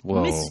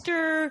 Whoa.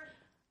 Mr.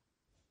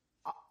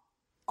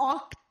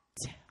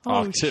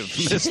 Octave.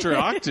 shit. Mr.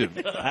 Octave.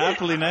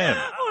 Aptly named.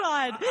 Hold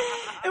on.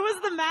 It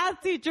was the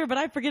math teacher, but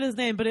I forget his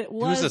name, but it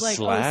was a like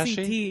Slashy?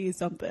 OCT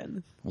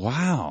something.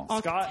 Wow.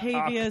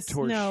 Octavius.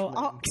 No, Octorshman.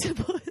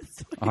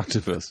 Octopus.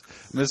 Octopus.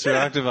 Mr.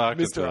 Octave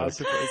Octopus. Mr.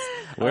 Octopus.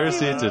 Where's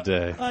he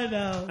today? I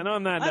know. And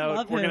on that I note,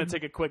 love we're going him. to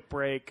take a quick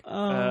break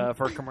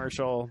for a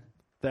commercial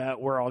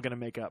that we're all going to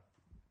make up.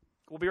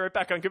 We'll be right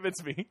back on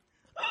Convince Me.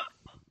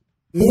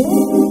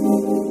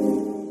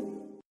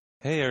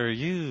 Hey, are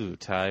you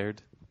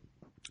tired?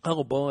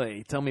 Oh,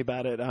 boy. Tell me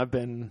about it. I've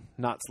been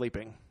not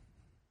sleeping.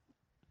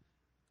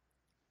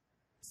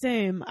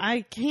 Same.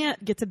 I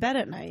can't get to bed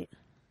at night.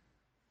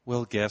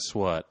 Well, guess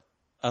what?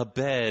 A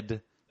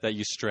bed that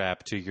you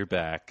strap to your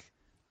back.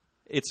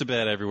 It's a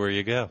bed everywhere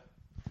you go.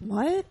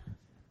 What?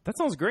 That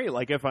sounds great.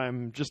 Like if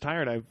I'm just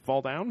tired, I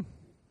fall down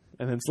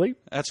and then sleep.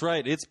 That's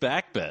right. It's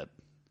back bed.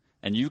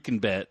 And you can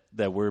bet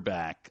that we're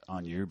back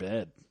on your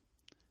bed.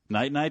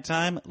 Night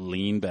time,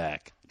 lean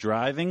back.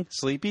 Driving,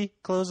 sleepy,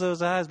 close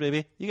those eyes,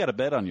 baby. You got a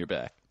bed on your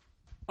back.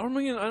 I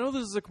mean, I know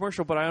this is a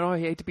commercial, but I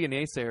hate to be a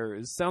naysayer.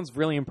 It sounds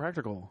really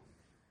impractical.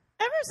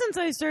 Ever since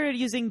I started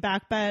using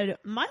back bed,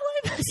 my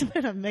life has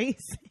been amazing.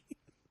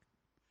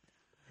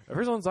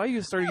 Ever since I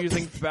started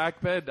using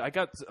back bed, I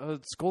got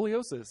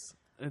scoliosis.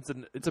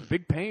 It's a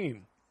big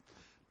pain.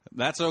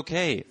 That's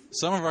okay.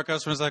 Some of our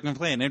customers like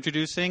complain.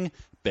 Introducing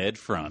Bed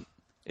Front.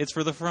 It's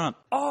for the front.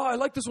 Oh, I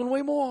like this one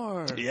way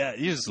more. Yeah,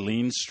 you just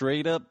lean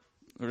straight up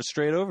or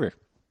straight over.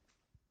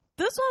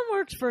 This one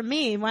worked for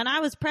me when I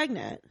was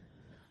pregnant.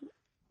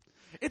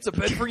 It's a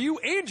bed for you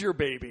and your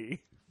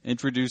baby.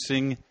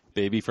 Introducing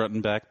Baby Front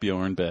and Back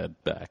Bjorn Bed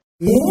Back.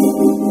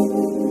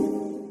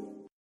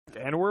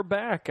 And we're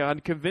back on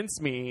Convince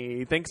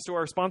Me. Thanks to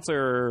our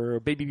sponsor,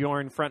 Baby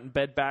Bjorn Front and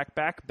Bed Back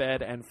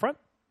Bed, and Front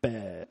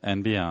Bed.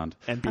 And beyond.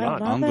 And I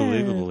beyond. love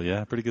Unbelievable, it.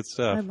 yeah. Pretty good I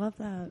stuff. love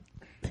that.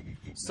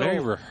 So, Very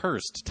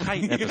rehearsed,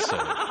 tight episode.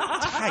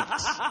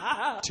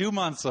 Tight. 2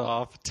 months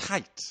off,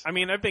 tight. I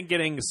mean, I've been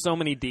getting so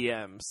many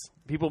DMs.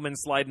 People have been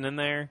sliding in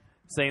there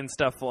saying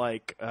stuff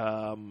like,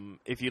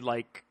 if you'd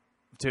like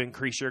to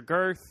increase your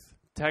girth,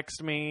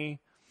 text me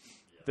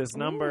this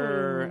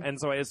number. Ooh. And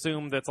so I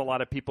assume that's a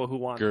lot of people who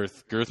want...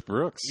 Girth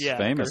Brooks, Yeah,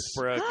 famous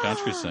Girth Brooks.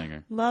 country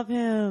singer. Love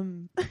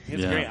him.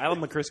 It's Yeah. great.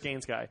 I'm a Chris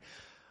Gaines guy.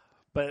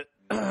 But,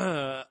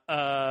 yeah,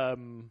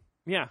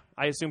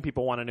 I assume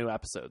people want a new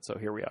episode, so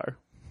here we are.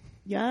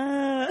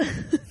 Yeah.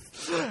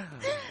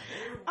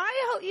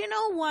 I hope, you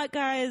know what,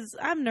 guys?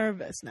 I'm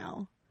nervous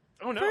now.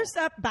 Oh, no. First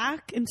up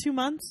back in 2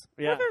 months.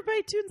 Yeah. What if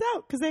everybody tunes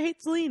out because they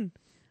hate Celine?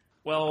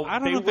 Well, I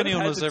don't they know if would've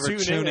anyone had was to ever tune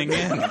tuning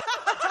in.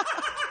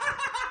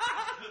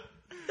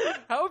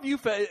 How have you...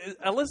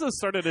 Alyssa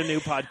started a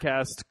new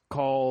podcast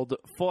called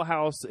Full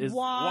House is...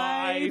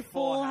 Why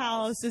Full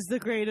House is the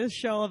greatest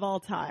show of all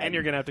time. And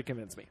you're going to have to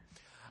convince me.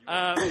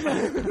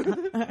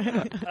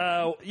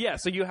 Yeah,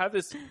 so you have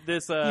this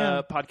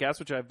Yeah. podcast,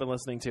 which I've been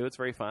listening to. It's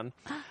very fun.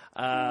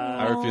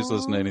 I refuse to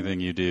listen to anything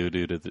you do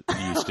due to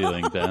you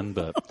stealing Ben,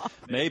 but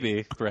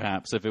maybe,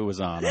 perhaps, if it was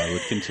on, I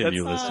would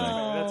continue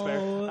listening. That's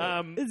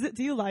fair. Is it?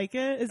 Do you like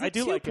it? Is it I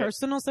do too like it.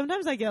 personal?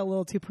 Sometimes I get a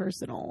little too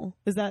personal.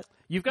 Is that?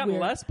 You've gotten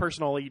weird? less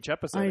personal each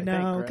episode, I I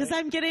know think, because right?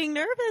 I'm getting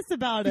nervous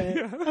about it.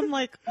 I'm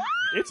like,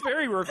 It's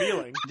very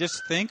revealing.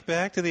 Just think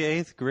back to the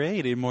 8th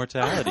grade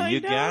immortality. I You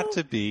know. got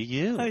to be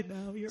you. I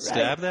know you're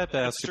Stab right. that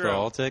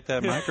basketball, take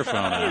that microphone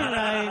You're out,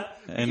 right.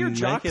 and Your make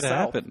jock it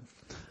self. happen.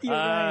 You're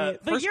right.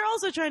 But first- you're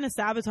also trying to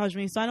sabotage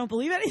me, so I don't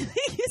believe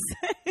anything you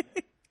say.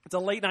 It's a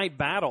late night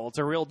battle. It's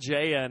a real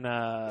Jay and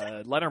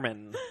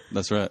Letterman.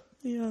 That's right.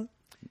 Yeah.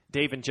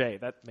 Dave and Jay.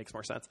 That makes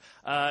more sense.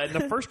 In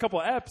the first couple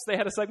of eps, they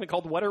had a segment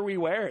called "What Are We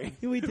Wearing?"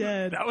 We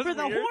did. That was For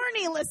the weird.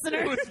 horny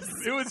listeners.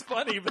 It was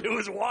funny, but it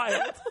was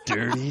wild.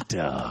 Dirty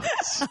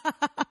dogs.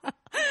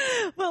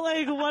 But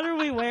like, what are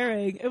we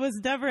wearing? It was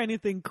never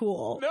anything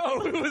cool.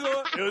 No, it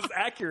was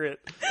accurate.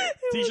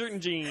 T-shirt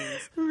and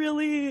jeans.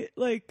 Really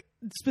like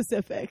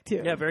specific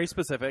too. Yeah, very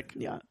specific.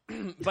 Yeah.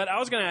 But I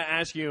was going to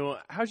ask you,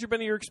 how's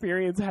been your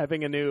experience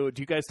having a new?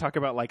 Do you guys talk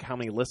about like how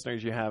many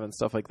listeners you have and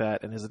stuff like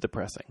that? And is it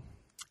depressing?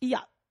 Yeah.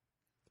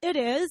 It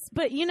is,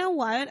 but you know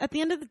what? At the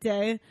end of the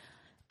day,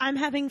 I'm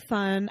having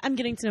fun. I'm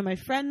getting to know my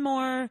friend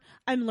more.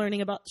 I'm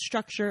learning about the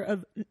structure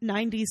of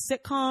 90s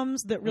sitcoms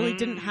that really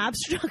didn't have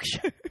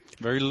structure.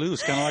 Very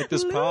loose, kind of like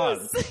this pod.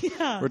 Loose.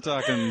 Yeah. We're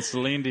talking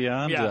Celine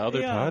Dion Yeah. to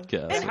other Yeah.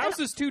 podcasts. The house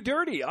is too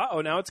dirty.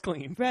 Uh-oh, now it's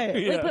clean. Right.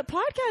 Yeah. Like, but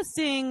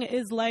podcasting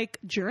is like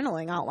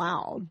journaling out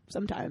loud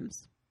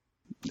sometimes.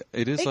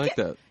 It is It like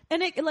get- that.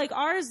 And it like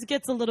ours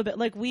gets a little bit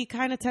like we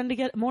kind of tend to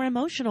get more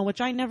emotional,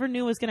 which I never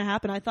knew was going to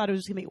happen. I thought it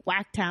was going to be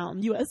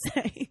Whacktown,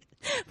 USA,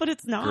 but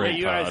it's not. Great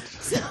you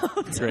guys-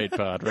 pod. Great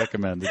pod.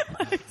 Recommended.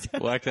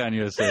 Whackdown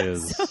USA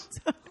is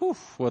whew,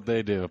 what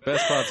they do.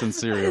 Best pots and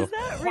cereal.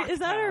 Is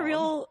that a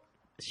real?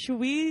 Should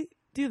we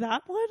do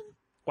that one?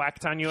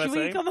 Whacktown, Should we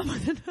USA. come up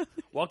with another?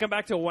 Welcome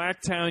back to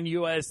Whacktown,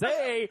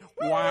 USA.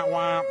 Wah,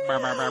 wah, bah,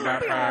 bah, bah,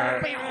 bah,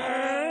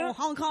 bah.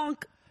 Honk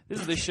honk. This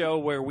is the show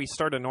where we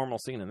start a normal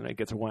scene and then it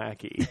gets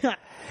wacky.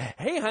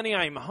 Hey, honey,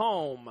 I'm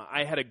home.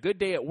 I had a good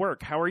day at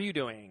work. How are you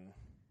doing?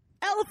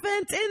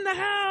 Elephant in the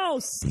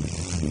house.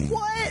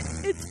 What?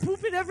 It's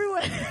pooping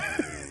everywhere.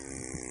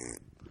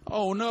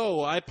 Oh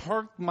no, I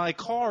parked my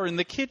car in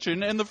the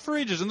kitchen and the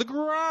fridge is in the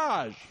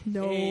garage.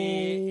 No.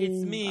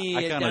 It's me,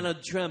 I kinda-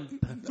 Donald Trump.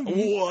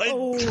 What?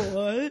 Oh,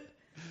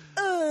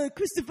 what?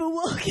 Christopher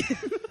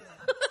Walken.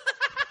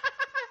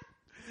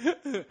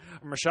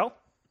 Michelle,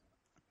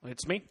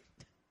 it's me,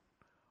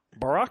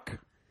 Barack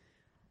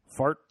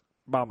Fart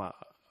Bama.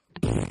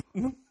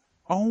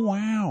 Oh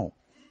wow.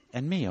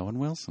 And me, Owen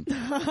Wilson.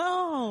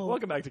 Oh.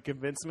 Welcome back to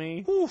Convince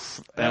Me.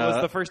 Oof. That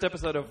was the first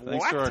episode of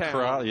Thanks to our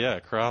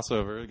Whacktown.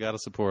 crossover. Got to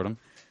support them.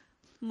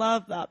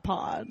 Love that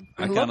pod.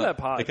 I love that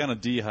pod. It kind of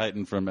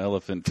de-heightened from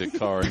elephant to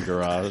car and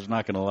garage.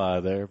 Not going to lie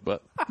there,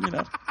 but, you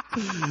know.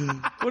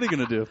 What are you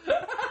going to do?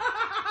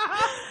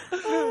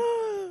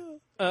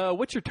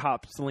 What's your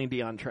top Celine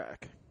Dion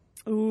track?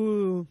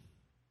 Ooh.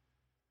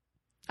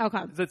 Okay.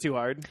 Is that too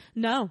hard?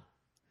 No.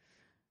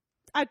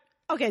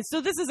 Okay,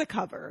 so this is a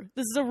cover.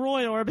 This is a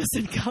Roy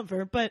Orbison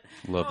cover, but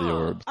Love the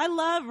Orbs. I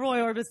love Roy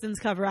Orbison's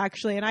cover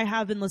actually, and I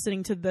have been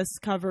listening to this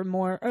cover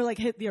more, or like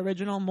hit the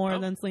original more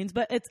than Celine's.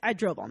 But it's I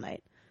Drove All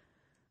Night.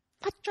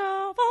 I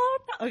drove all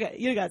night. Okay,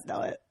 you guys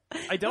know it.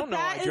 I don't know.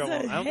 That I drove. is a I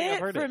don't think I've hit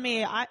heard for it.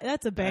 me.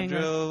 That's a I banger.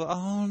 drove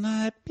all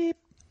night. Beep,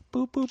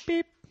 boop, boop,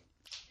 beep,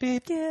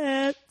 beep,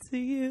 Get to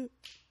you.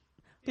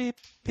 beep,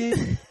 beep,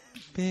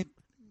 beep,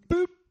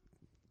 boop,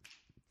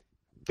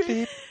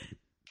 beep.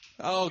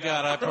 Oh,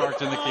 God, I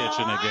parked in the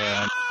kitchen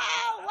again.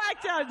 Oh,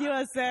 Whacktown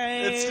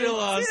USA. It's still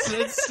us.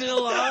 It's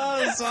still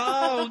us.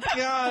 Oh,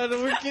 God.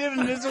 We're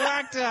kidding. It's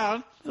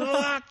Whacktown. All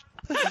right,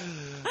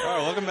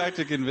 welcome back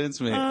to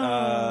Convince Me.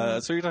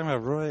 So you're talking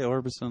about Roy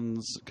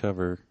Orbison's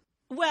cover.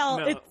 Well,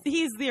 No.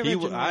 he's the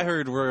original. I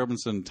heard Roy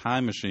Orbison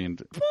Time Machine.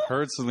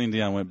 Heard Celine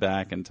Dion went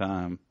back in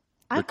time.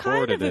 I kind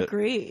recorded of it.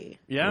 agree.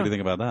 Yeah. What do you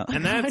think about that?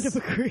 And Kind that's of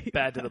agree.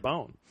 bad to the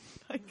bone.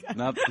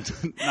 Not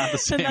the And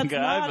same that's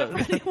guy, not a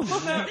but Pretty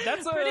Woman.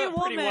 That's a Pretty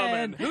Pretty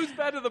Woman. Who's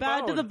bad to the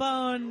Bad bone? to the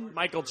bone.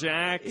 Michael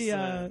Jackson.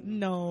 Yeah,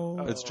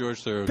 no. it's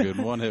George Thorogood,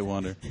 one hit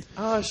wonder.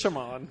 Oh, come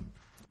on.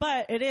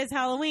 But it is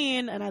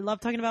Halloween, and I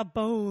love talking about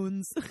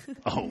bones.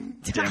 Oh,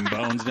 dim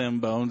bones,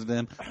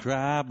 dim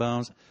dry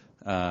bones.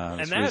 And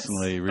It's that's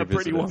recently a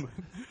Pretty revisited. Woman.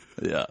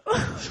 Yeah.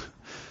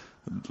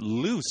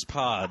 Loose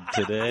pod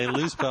today.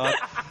 Loose pod.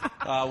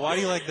 Why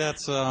do you like that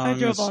song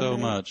drove all so night.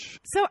 much?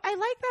 So I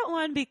like that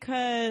one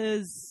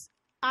because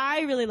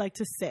I really like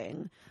to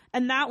sing.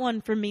 And that one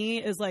for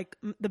me is like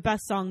the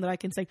best song that I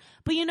can sing.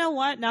 But you know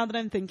what? Now that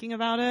I'm thinking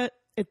about it,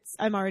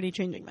 I'm already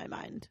changing my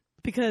mind.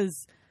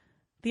 Because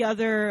the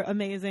other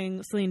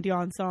amazing Celine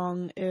Dion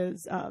song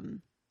is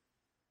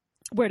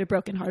Where Do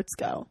Broken Hearts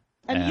Go?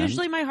 And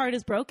usually my heart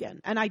is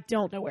broken and I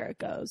don't know where it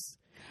goes.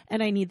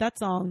 And I need that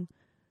song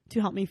to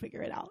help me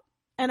figure it out.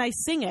 And I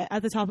sing it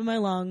at the top of my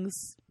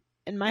lungs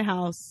in my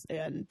house,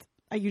 and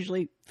I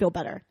usually feel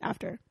better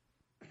after.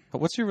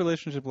 What's your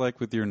relationship like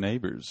with your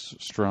neighbors?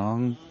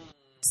 Strong?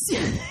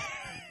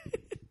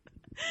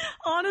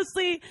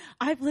 Honestly,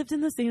 I've lived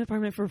in the same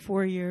apartment for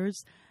 4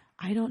 years.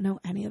 I don't know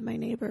any of my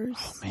neighbors.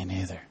 Me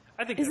neither.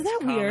 I think Isn't that's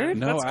that common. weird?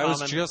 No, That's I was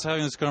common. just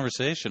having this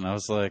conversation. I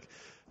was like,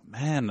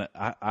 man,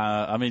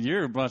 I mean,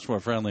 you're much more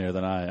friendlier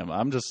than I am.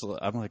 I'm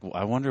like,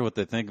 I wonder what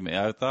they think of me.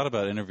 I thought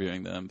about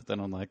interviewing them, but then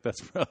I'm like,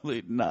 that's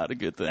probably not a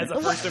good thing. As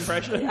a first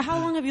impression. How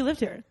long have you lived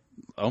here?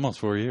 Almost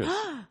 4 years.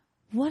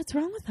 What's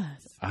wrong with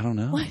us? I don't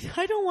know. What?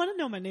 I don't want to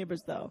know my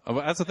neighbors, though.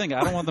 But that's the thing.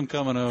 I don't want them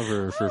coming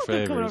over for They're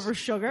favors. coming over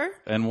sugar.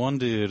 And one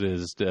dude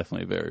is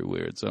definitely very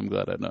weird, so I'm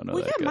glad I don't know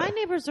Well, that yeah, guy. my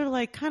neighbors are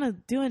like kind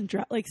of doing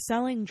like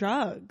selling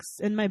drugs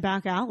in my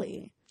back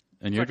alley,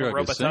 And your Like a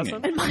drug is Robitussin?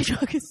 singing. and my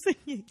drug is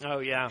singing. Oh,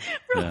 yeah.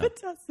 Yeah.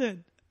 Robitussin.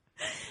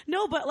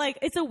 No, but like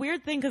it's a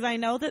weird thing because I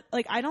know that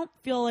like I don't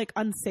feel like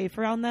unsafe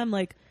around them,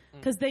 like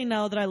because they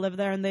know that I live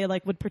there and they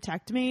like would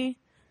protect me.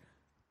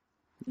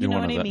 You know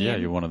You're one what of I them. mean? Yeah,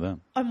 you're one of them.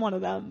 I'm one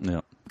of them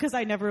Yeah. because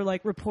I never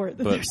like report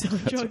that But- they're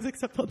selling drugs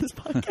except on this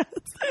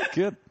podcast.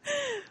 Good.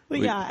 But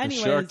yeah,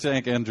 anyways, Shark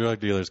Tank and drug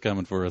dealers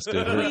coming for us,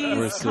 dude.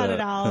 please cut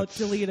it out,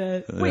 delete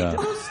it. Yeah.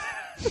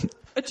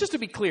 Just to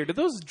be clear, do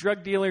those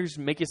drug dealers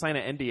make you sign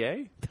an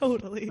NDA?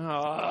 Totally.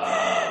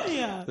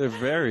 Yeah. They're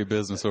very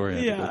business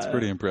oriented. Yeah. It's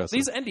pretty impressive.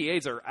 These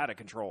NDAs are out of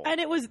control. And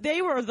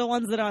they were the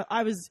ones that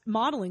I was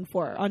modeling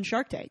for on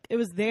Shark Tank. It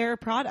was their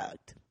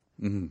product.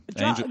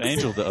 drugs.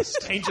 Angel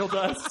dust. Angel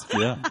dust.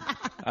 Yeah.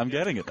 I'm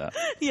getting it now.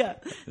 Yeah.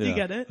 Yeah. You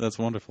get it? That's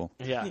wonderful.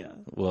 Yeah. Yeah.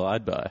 Well,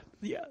 I'd buy.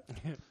 Yeah.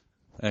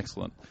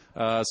 Excellent.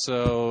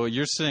 So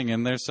you're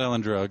singing, they're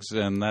selling drugs,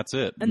 and that's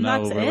it. And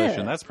no that's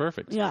relation. it. That's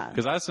perfect. Yeah.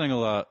 Because I sing a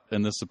lot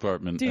in this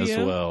apartment Do as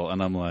you? well,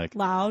 and I'm like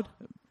Loud.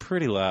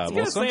 pretty loud.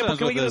 get a sample? sometimes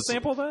Can we with get a this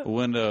sample of that?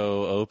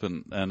 window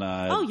open, and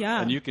Oh,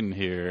 yeah. and you can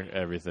hear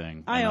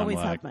everything. I and I'm always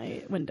like, have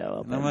my window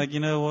open. I'm like, you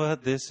know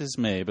what? This is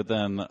me. But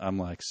then I'm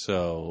like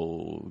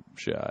so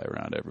shy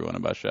around everyone.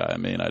 And by shy, I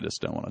mean I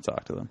just don't want to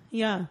talk to them.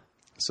 yeah.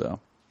 So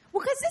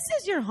Well, because this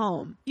is your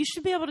home. You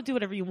should be able to do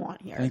whatever you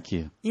want here. thank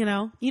you. You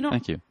know? You don't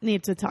Thank you.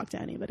 need to talk to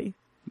anybody.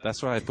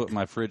 That's why I put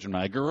my fridge in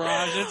my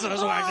garage. It's so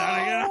whacked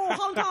out again. Oh,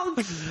 honk,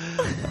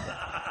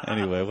 honk.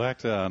 Anyway,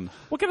 whacked on.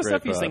 What kind of Great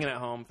stuff are you pod. singing at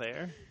home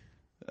there?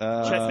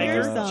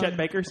 Chet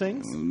Baker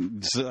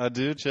sings? I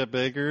do. Chet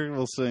Baker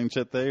will sing.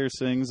 Chet Thayer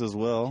sings as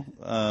well.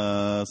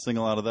 Sing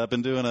a lot of that.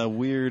 Been doing a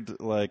weird,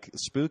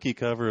 spooky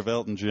cover of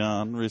Elton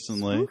John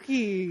recently.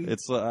 Spooky.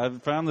 It's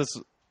I've found this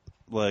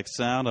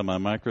sound on my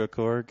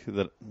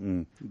microKORG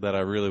that I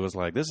really was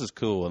like, this is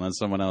cool. And then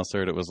someone else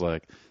heard it, was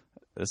like,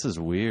 this is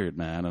weird,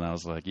 man. And I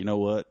was like, you know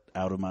what?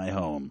 Out of my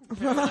home.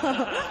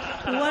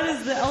 What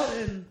is the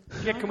Elton?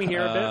 Yeah, can we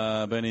hear a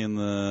bit? Benny and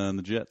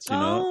the Jets. You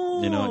know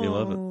it. You know it. You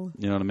love it.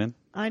 You know what I mean?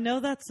 I know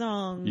that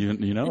song. You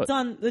know it's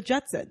on the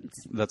Jetsons.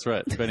 That's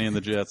right. Benny and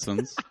the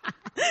Jetsons.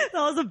 That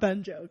was a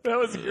Ben joke. That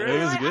was great. It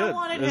was good.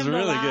 It was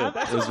really good.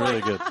 It was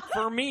really good.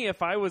 For me,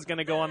 if I was going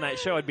to go on that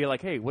show, I'd be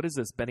like, hey, what is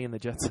this, Benny and the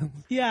Jetsons?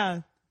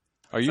 Yeah.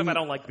 Except I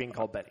don't like being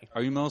called Benny.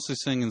 Are you mostly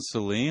singing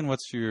Celine?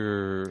 What's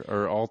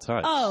or all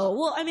types? Oh,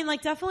 well, I mean,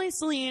 definitely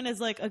Celine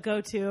is a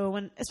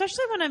go-to,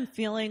 especially when I'm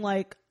feeling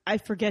like I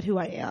forget who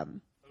I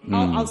am.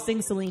 I'll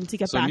sing Celine to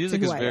get back to who I am. So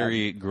music is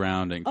very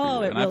grounding for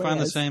you. It and really I find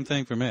is. the same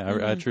thing for me.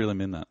 I truly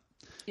mean that.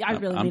 Yeah, I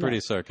really I'm mean pretty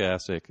it.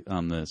 sarcastic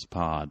on this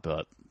pod,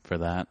 but for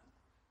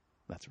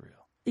that's real.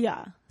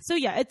 Yeah. So,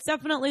 yeah, it's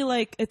definitely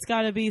it's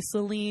got to be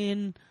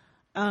Celine,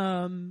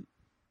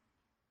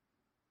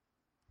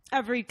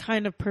 every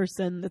kind of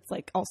person that's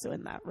also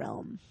in that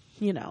realm,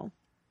 you know.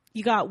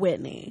 You got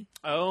Whitney.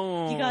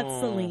 Oh. You got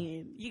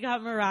Celine. You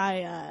got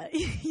Mariah.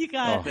 You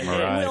got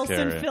Mariah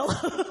Wilson Carey.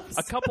 Phillips.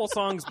 A couple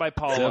songs by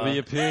Paula.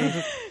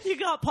 WP. You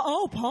got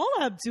Paula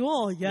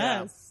Abdul.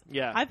 Yes.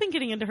 Yeah. I've been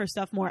getting into her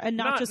stuff more, and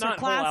not just her whole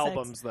classics.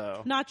 albums,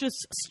 though. Not just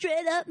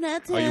straight up.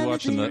 Are you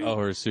watching her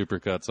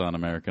supercuts on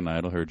American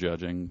Idol? Her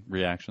judging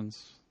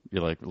reactions.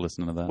 You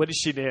listening to that? What did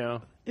she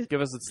do? Give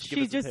us a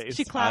taste.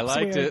 She claps I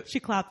liked weird. it. She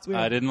claps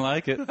weird. I didn't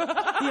like it.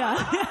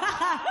 Yeah.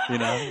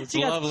 It's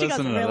love she goes,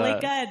 listening really to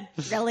that.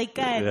 good. Really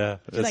good. Yeah,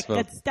 She's it's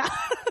good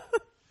stuff.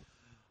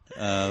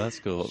 That's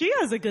cool. She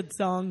has a good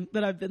song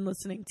that I've been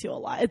listening to a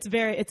lot. It's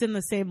in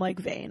the same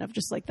vein of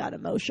just that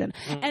emotion.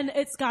 And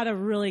it's got a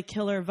really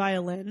killer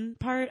violin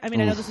part. I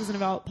mean, I know this isn't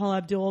about Paula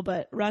Abdul,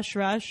 but Rush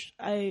Rush,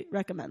 I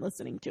recommend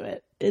listening to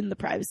it in the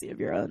privacy of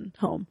your own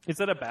home. Is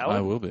it a ballad?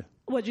 I will be.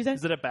 What'd you say?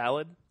 Is it a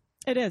ballad?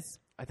 It is.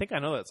 I think I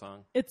know that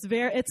song.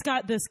 It's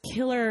got this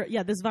killer,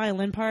 this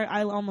violin part.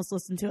 I almost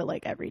listen to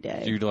it every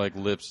day. Do you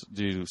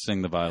do you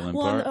sing the violin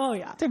part? Oh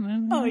yeah.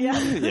 Oh yeah.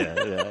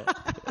 Yeah.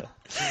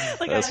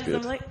 That's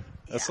good. I'm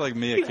That's like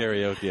me at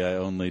karaoke. I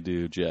only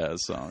do jazz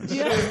songs.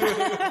 Yeah.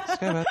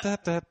 Yeah,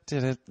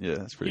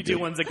 that's pretty You good. do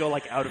ones that go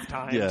out of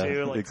time Yeah,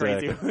 too,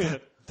 exactly. crazy.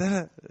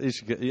 You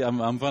should get,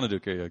 I'm fun to do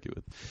karaoke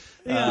with.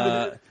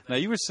 Now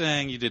you were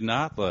saying you did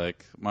not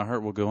like "My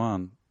Heart Will Go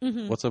On."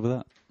 Mm-hmm. What's up with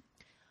that?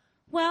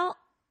 Well,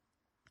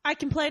 I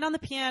can play it on the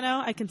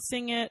piano. I can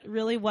sing it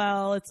really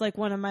well. It's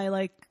one of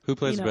my Who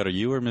plays better,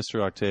 you or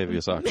Mr.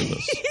 Octavius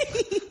Octopus?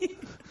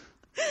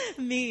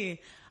 Me.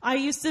 I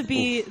used to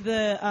be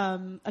the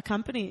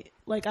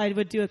I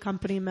would do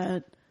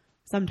accompaniment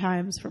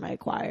sometimes for my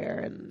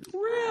choir, and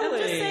I'm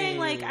just saying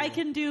I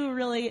can do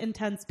really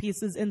intense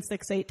pieces in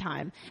 6/8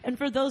 time. And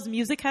for those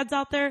music heads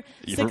out there,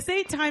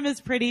 6/8 time is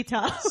pretty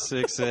tough.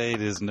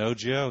 6/8 is no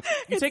joke.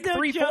 You take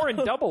 3/4 and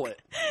double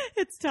it.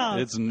 It's tough.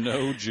 It's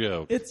no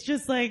joke. It's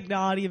just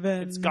not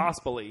even. It's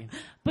gospel-y.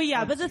 But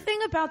yeah, but the thing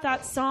about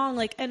that song,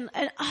 and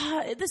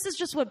this is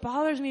just what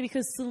bothers me,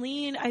 because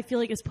Celine, I feel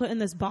is put in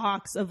this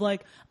box of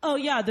oh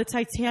yeah, the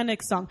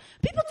Titanic song.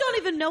 People don't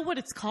even know what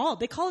it's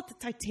called. They call it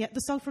the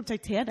song from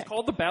Titanic. It's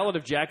called The Ballad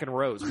of Jack and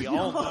Rose. We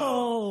all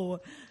know.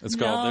 It's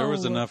called "There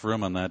Was Enough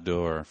Room on That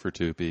Door for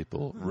Two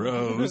People."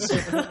 Rose.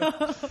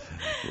 Love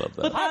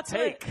that. That's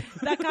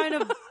that kind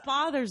of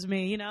bothers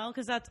me,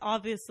 because that's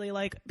obviously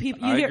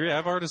people. I agree. I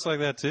have artists like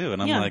that too,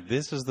 and I'm Yeah.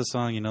 this is the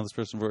song this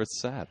person for.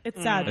 It's sad.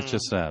 It's sad. It's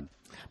just sad.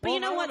 But Well, you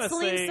know I what? wanna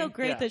Celine's say- so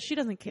great yeah. that she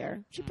doesn't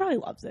care. She probably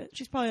loves it.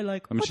 She's probably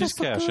she's that's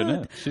so cashing good.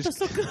 in. That's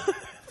so good.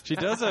 She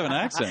does have an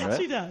accent, right?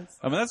 She does.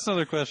 I mean, that's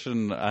another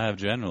question I have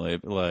generally.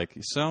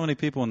 So many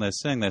people when they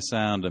sing, they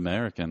sound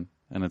American,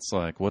 and it's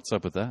what's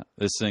up with that?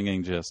 Is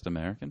singing just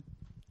American?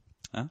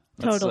 Huh?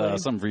 That's, Totally.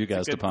 something for you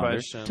guys to Good ponder.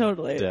 question.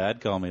 Totally. Dad,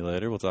 call me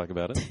later. We'll talk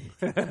about it.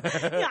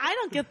 Yeah, I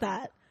don't get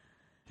that.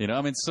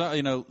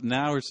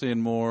 Now we're seeing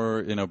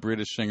more,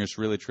 British singers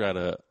really try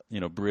to,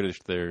 British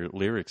their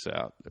lyrics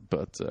out.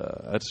 But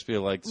I just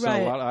feel Right.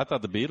 I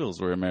thought the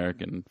Beatles were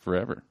American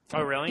forever.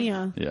 Oh, really?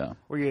 Yeah. Yeah.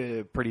 Were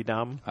you pretty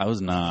dumb? I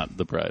was not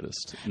the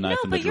brightest. Knife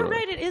No, in the but you're drawer.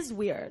 right. It is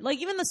weird.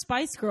 Even the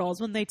Spice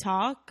Girls, when they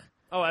talk,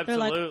 Oh, they're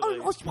absolutely.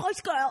 oh,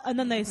 Spice Girl, and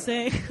then they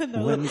sing. And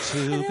they're When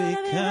to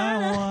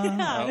become one.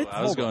 Yeah,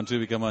 I was going to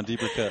become on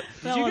deeper cut.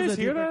 Did you was guys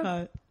a hear deeper that?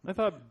 cut. I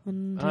thought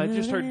I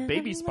just heard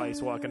Baby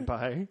Spice walking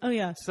by. Oh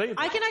yeah, Say it.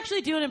 I can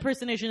actually do an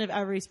impersonation of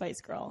every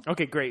Spice Girl.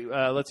 Okay, great.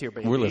 Let's hear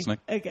Baby. We're listening.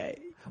 Okay,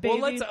 Well,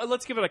 Baby.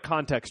 let's give it a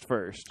context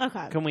first.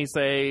 Okay. Can we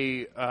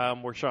say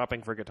we're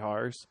shopping for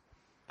guitars?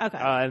 Okay.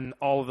 And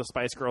all of the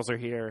Spice Girls are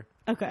here.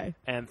 Okay.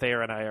 And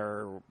Thayer and I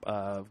are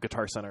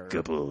Guitar Center.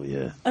 Couple,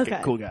 yeah. Okay.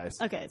 Cool guys.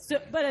 Okay. So,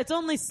 but it's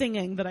only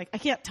singing that I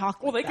can't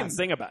talk. Well, with they can them.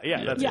 sing about it.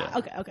 Yeah. That's Yeah. it.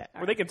 Okay. Okay.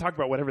 Or they can talk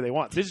about whatever they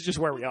want. This is just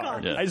where we are.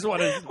 God. Yeah. I just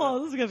want to. Oh,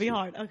 this is gonna be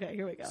hard. Okay,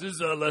 here we go. This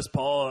is Les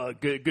Paul.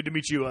 Good to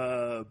meet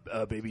you,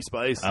 Baby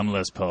Spice. I'm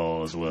Les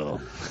Paul as well.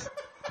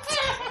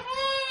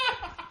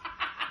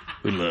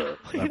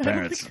 My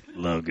parents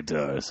love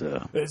guitar,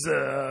 so. It's,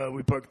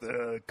 we parked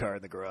the car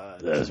in the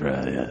garage. That's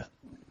right, yeah.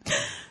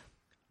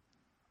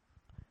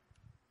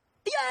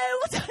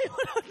 Yeah,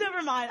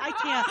 never mind. I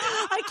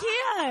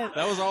can't.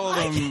 That was all of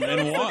them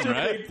in one,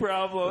 right? Big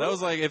problem. That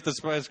was like if the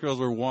Spice Girls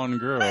were one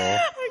girl. I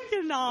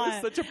cannot.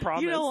 It's such a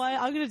promise. You know what?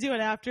 I'm gonna do it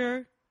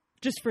after,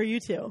 just for you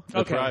two.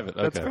 Okay. Private.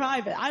 Okay. It's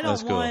private. I don't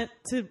That's cool. want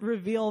to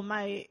reveal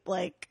my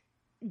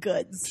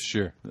goods.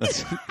 Sure.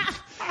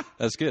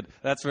 That's good.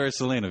 That's very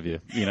Celine of you.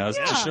 You know,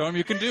 just show them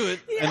you can do it,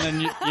 and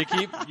then you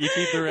keep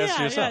the rest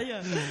to yourself.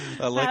 Yeah.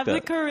 I like Have that.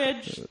 the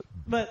courage,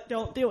 but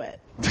don't do it.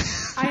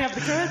 I have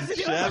the courage to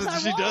do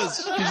it. She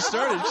does. She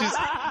started.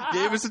 She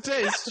gave us a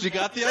taste. She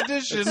got the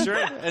audition,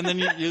 and then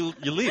you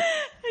leave.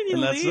 And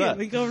And that's leave that.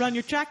 and go run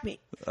your track meet.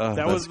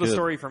 That was the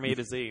story from A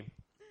to Z.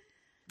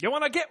 You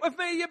want to get with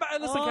me? You better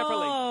listen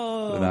carefully.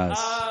 Oh,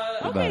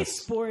 Nice. okay,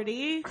 Nice.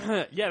 sporty.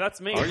 Yeah,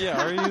 that's me. Oh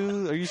yeah,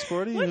 are you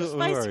sporty? Which Who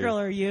Spice are you? Girl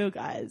are you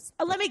guys?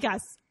 Let me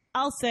guess.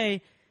 I'll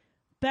say,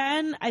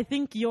 Ben, I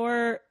think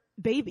you're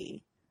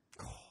Baby.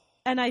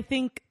 And I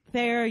think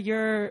Thayer,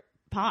 you're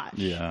Posh.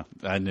 Yeah,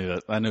 I knew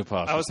it. I knew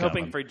Posh. I was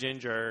hoping coming. for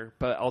Ginger,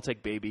 but I'll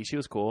take Baby. She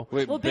was cool.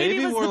 Wait, Well,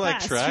 Baby was wore the like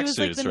best. She was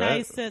like tracksuits, the right?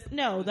 nicest.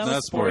 No, that Not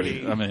was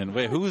sporty. I mean,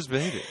 wait, who was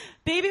Baby?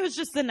 Baby was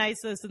just the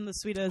nicest and the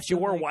sweetest. She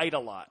and, wore like- white a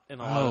lot. In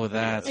a lot Oh, of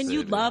that's And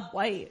you it. love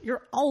white.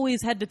 You're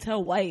always head to toe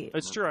white.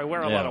 It's true. I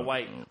wear a Yeah. lot of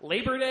white.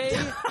 Labor Day,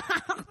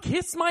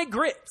 kiss my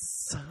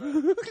grits.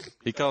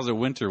 He calls it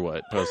winter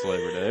white post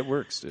Labor Day. It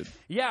works, dude.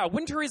 Yeah,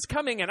 winter is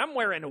coming, and I'm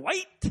wearing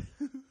white.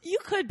 You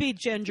could be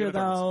Ginger, Two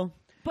difference. though.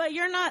 But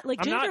you're not. Like,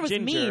 I'm Ginger not was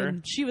Ginger.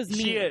 mean. She was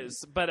mean. She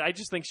is, but I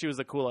just think she was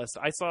the coolest.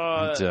 I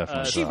saw.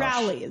 Definitely. She Gosh.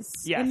 rallies.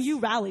 Yes. And you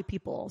rally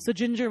people. So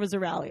Ginger was a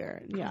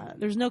rallier. Yeah,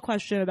 there's no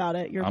question about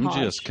it. You're I'm Posh.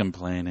 just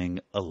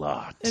complaining a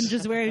lot. And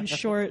just wearing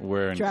short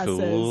wearing dresses.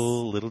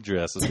 cool little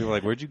dresses. People are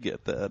like, "Where'd you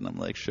get that?" And I'm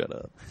like, "Shut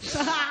up."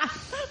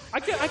 I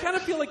kind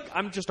of feel like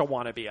I'm just a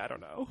wannabe. I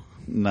don't know.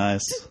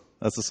 Nice.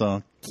 That's the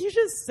song. You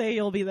just say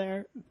you'll be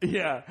there.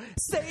 Yeah.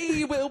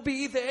 Say we'll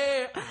be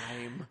there.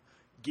 I'm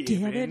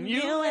giving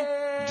you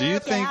it. Do you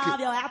think?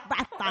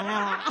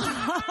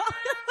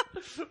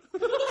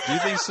 Do you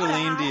think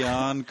Celine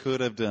Dion could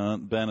have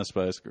been a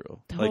Spice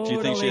Girl? Like, do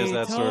you think she has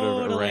that sort of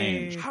Totally.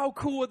 range? How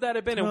cool would that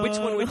have been? And which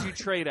one would you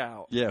trade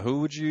out? Yeah.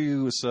 Who would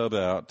you sub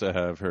out to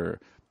have her?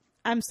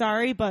 I'm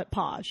sorry, but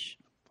Posh.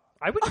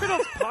 I would trade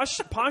out Posh.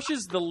 Posh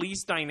is the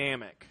least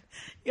dynamic.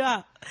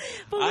 Yeah.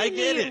 But we I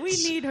get need, it. We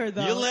need her,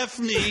 though. You left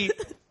me.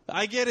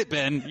 I get it,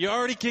 Ben. You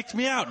already kicked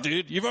me out,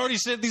 dude. You've already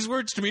said these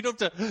words to me. You don't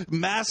have to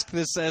mask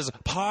this as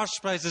Posh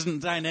Spice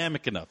isn't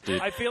dynamic enough,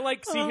 dude. I feel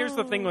like, see, here's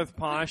the thing with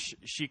Posh.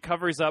 She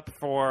covers up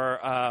for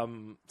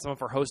some of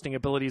her hosting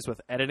abilities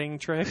with editing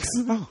tricks.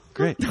 Oh,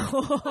 great.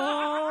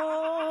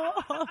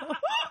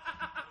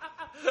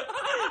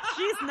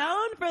 She's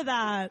known for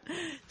that.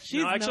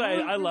 She's No, actually,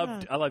 known I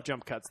for love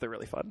jump cuts. They're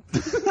really fun.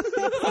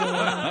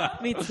 that.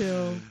 Me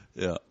too.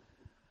 Yeah.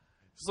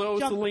 So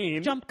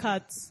Celine. Jump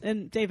cuts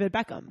and David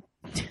Beckham.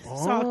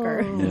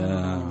 Soccer.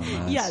 Yeah.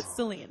 Nice. Yes,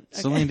 Celine.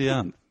 Okay. Celine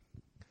Dion.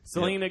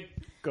 Selena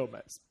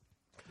Gomez.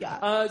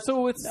 Yeah.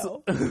 So with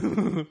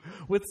No.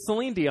 with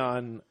Celine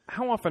Dion,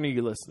 how often are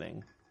you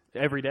listening?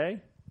 Every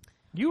day?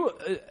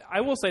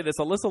 I will say this: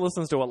 Alyssa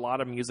listens to a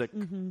lot of music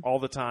all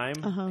the time,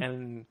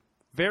 and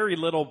very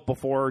little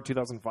before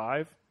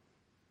 2005,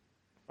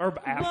 or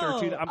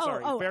after. Whoa. I'm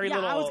sorry, very yeah,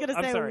 little. I was going to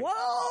I'm say, sorry.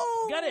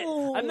 whoa. Got it.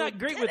 I'm not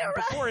great Get with it right.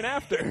 before and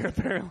after.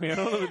 Apparently, I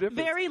don't know the difference.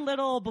 Very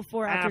little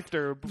before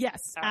after. Yes,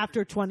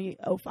 after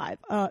 2005.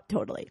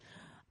 Totally.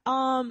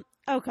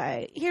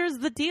 Okay, here's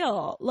the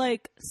deal.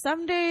 Like,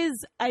 some days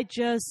I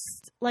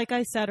just, like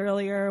I said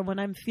earlier, when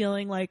I'm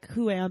feeling like,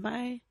 who am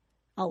I?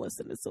 I'll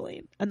listen to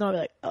Celine. And then I'll be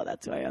like, oh,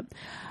 that's who I am.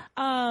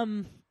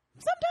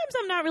 Sometimes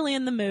I'm not really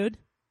in the mood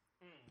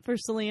for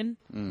Celine.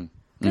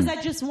 Because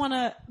I just want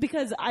to,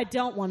 because I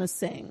don't want to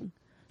sing.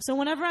 So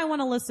whenever I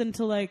want to listen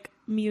to, like,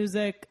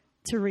 music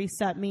to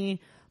reset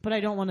me, but I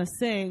don't want to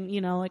sing,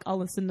 you know, like, I'll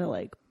listen to,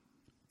 like,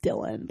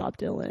 Dylan, Bob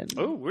Dylan,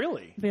 Oh,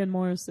 really? Van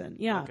Morrison.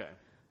 Yeah. Okay.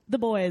 The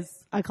boys,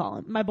 I call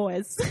them. My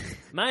boys.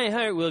 My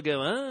heart will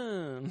go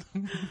on.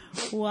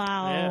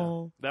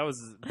 Wow. Yeah, that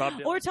was Bob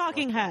Dylan. Or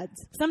Talking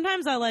Heads.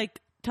 Sometimes I like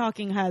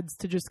Talking Heads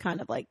to just kind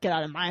of, like, get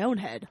out of my own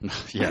head.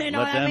 Yeah, You know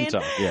let what them I mean?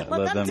 talk. Yeah,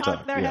 let them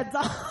talk their Yeah. heads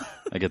off.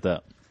 I get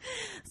that.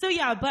 So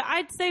yeah, but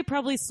I'd say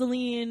probably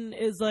Celine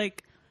is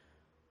like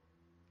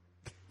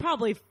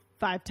probably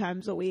 5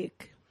 times a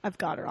week I've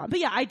got her on. But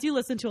yeah, I do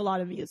listen to a lot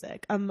of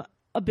music. I'm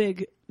a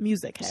big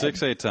music head.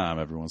 6-8 time,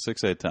 everyone.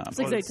 6-8 time.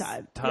 6-8 It's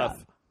time.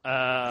 Tough.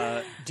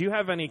 Do you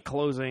have any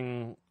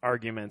closing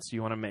arguments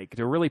you want to make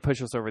to really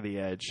push us over the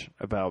edge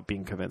about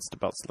being convinced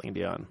about Celine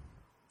Dion?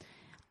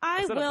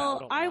 I said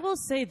about a I lot. will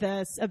say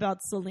this about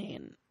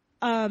Celine.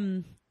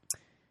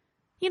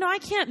 You know, I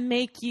can't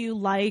make you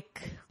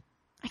like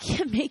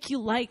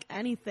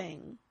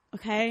anything,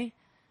 okay?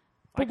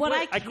 But what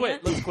I quit.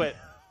 can't- Let's quit.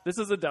 This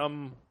is a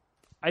dumb.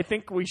 I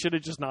think we should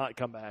have just not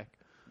come back.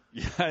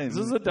 Yeah, This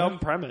is a dumb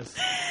premise.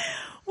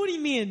 What do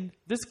you mean?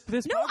 This No,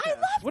 podcast. I love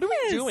What are we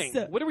this. doing?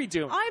 What are we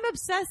doing? I'm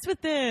obsessed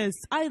with this.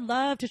 I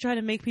love to try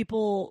to make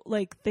people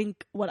like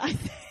think what I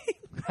think.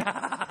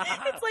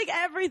 It's like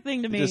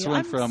everything to me. Just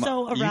went I'm from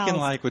so aroused. you can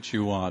like what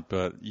you want,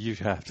 but you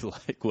have to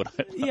like what I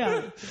like.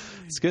 Yeah.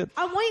 It's good.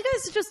 I want you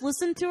guys to just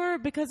listen to her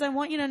because I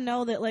want you to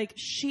know that like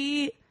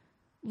she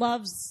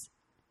loves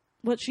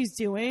what she's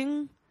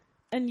doing,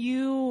 and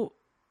you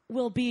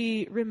will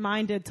be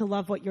reminded to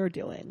love what you're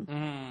doing.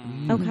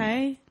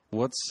 Okay?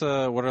 What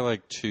are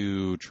like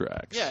 2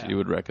 tracks Yeah. you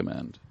would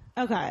recommend?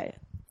 Okay.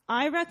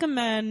 I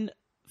recommend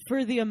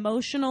for the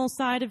emotional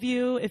side of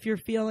you, if you're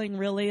feeling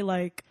really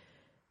like,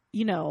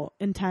 you know,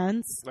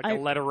 intense. Like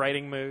a letter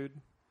writing mood.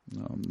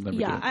 No, I'm never,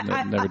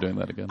 Yeah, never doing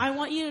that again. I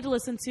want you to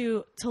listen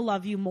to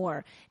Love You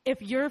More.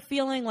 If you're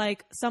feeling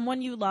like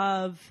someone you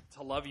love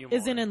To love you more.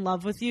 isn't in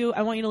love with you,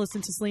 I want you to listen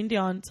to Celine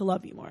Dion to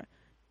Love You More.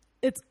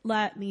 It's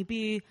Let Me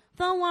Be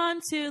the One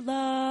to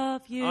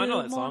Love You Oh, I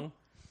know that More. song.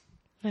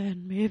 Let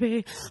me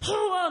be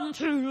the one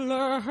to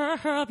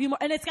love you more.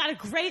 And it's got a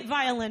great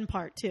violin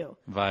part, too.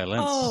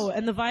 Violence. Oh,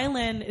 and the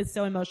violin is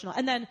so emotional.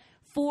 And then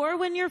 4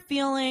 when you're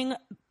feeling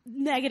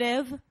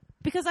negative,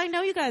 because I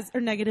know you guys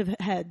are negative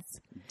heads.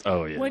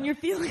 Oh, yeah. When you're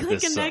feeling like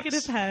This a sucks.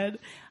 negative head,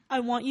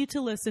 I want you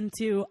to listen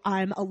to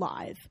I'm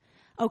Alive.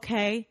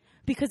 Okay?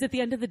 Because at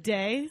the end of the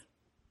day,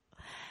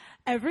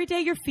 every day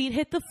your feet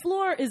hit the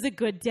floor is a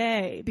good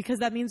day because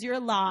that means you're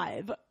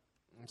alive.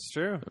 It's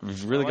true.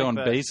 Really I like going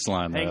that.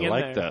 baseline there. Hang I in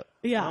like there. that.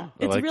 Yeah. I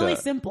It's like really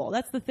that. simple.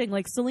 That's the thing.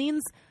 Like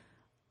Celine's,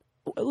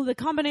 the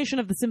combination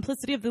of the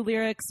simplicity of the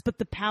lyrics, but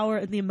the power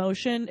and the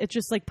emotion, it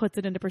just like puts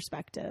it into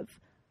perspective.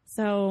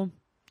 So,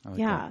 like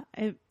yeah,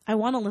 I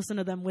want to listen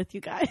to them with you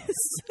guys.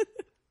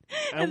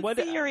 and what-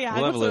 see your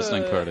reaction. We'll have a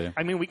listening party.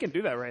 I mean, we can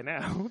do that right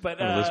now.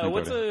 But A listening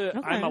what's party. a? Okay.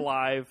 I'm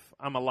alive.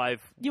 I'm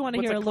alive. You wanna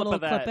What's hear a clip little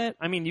of that? clip it?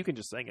 I mean, you can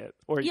just sing it,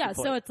 or you Yeah, can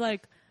play so it.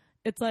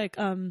 it's like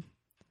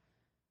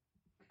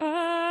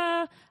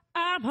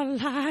I'm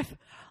alive.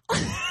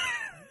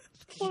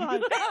 Hold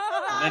on.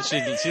 And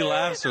she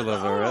laughs her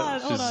love,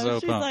 right? Hold She's on. so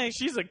She's pumped. like,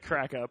 She's a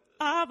crack up.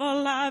 I'm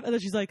alive. And then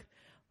she's like,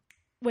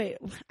 wait,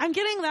 I'm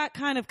getting that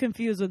kind of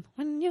confused with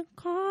when you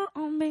call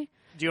on me.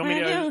 Do you want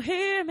me when to- you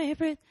hear me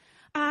breathe,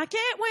 I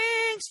get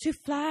wings to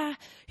fly.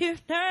 You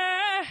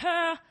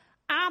know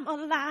I'm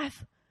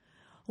alive.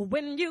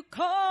 When you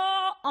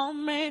call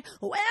on me,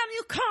 when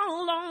you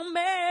call on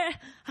me,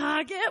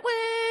 I get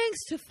wings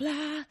to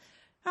fly.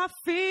 I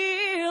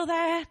feel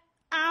that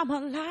I'm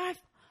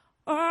alive.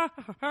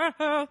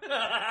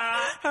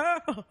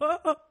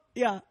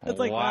 Yeah, it's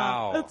like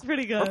Wow. that. That's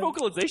pretty Her good.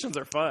 vocalizations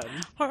are fun.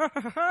 Yeah,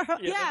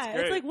 that's great.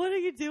 it's like, what are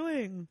you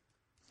doing?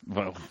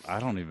 Well, I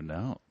don't even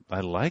know. I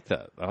like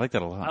that. I like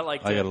that a lot. I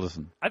liked I it. gotta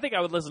listen. I think I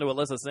would listen to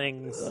Alyssa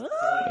sings.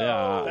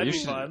 Yeah, That'd you be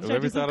should. fun. Have Should you I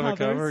ever do some thought of a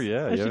cover? covers? Yeah, I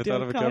you ever should do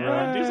thought of a cover?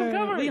 Yeah, do some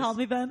covers. Will you help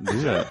me, Ben?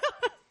 Do that.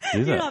 Do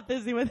You're that. not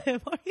busy with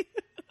him, are you?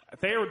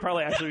 Thayer would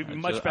probably actually be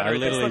much better I at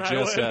this literally than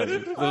just I asked,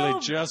 would. literally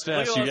just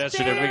asked you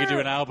yesterday if we could do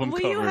an album Will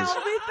covers. you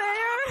help me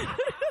there?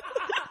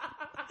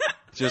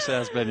 Just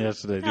asked Ben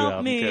yesterday to do Help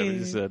album me. covers.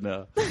 He said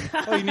no.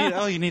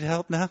 You need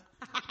help now?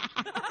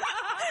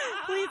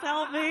 Please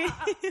help me.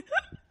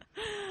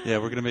 Yeah,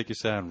 we're gonna make you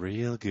sound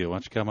real good. Why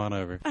don't you come on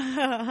over?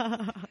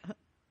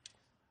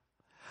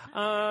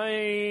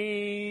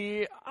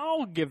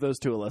 I'll give those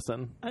two a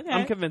listen. Okay.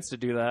 I'm convinced to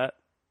do that.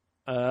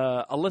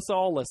 Alyssa,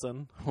 I'll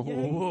listen. Whoa,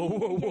 whoa,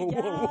 whoa,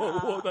 whoa,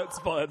 whoa, that's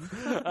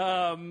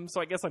fun.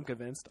 So I guess I'm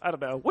convinced. I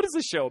don't know. What is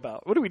this show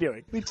about? What are we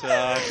doing? We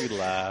talk, we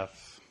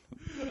laugh.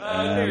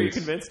 Are you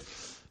convinced?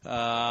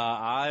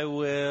 I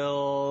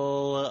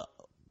will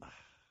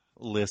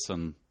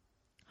listen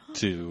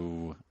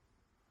to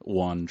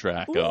one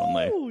track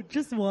only. Ooh,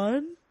 just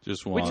one?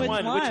 Just one. Which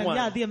one? Which one?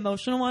 Yeah, the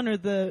emotional one or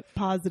the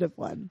positive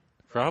one?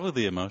 Probably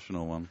the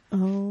emotional one.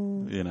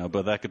 Oh. You know,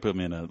 but that could put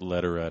me in a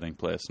letter writing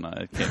place, and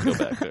I can't go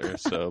back there.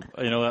 So,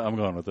 you know what? I'm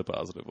going with the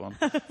positive one.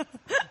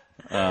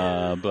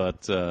 Yeah,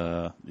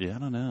 I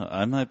don't know.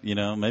 I might,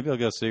 maybe I'll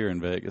go see her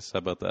in Vegas. How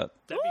about that?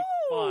 That'd be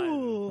fun.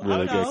 Ooh, Really That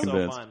would get be so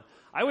convinced. fun.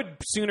 I would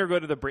sooner go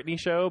to the Britney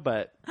show,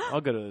 but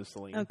I'll go to the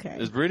Celine. Okay.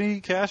 Is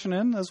Brittany cashing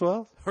in as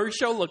well? Her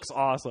show looks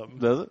awesome.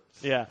 Does it?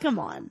 Yeah. Come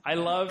on. I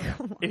love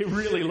it.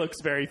 Really looks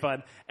very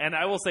fun. And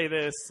I will say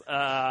this.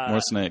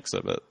 More snakes, I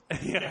bet.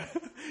 Yeah.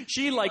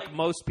 She, like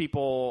most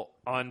people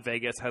on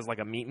Vegas, has like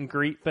a meet and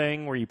greet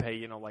thing where you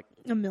pay, like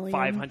 $1 million.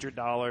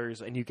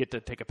 $500 and you get to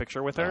take a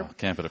picture with her. Oh,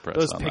 can't put a price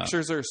Those on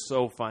pictures are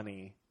so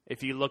funny.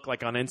 If you look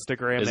like on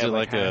Instagram, Is they have it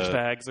like like a-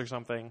 hashtags or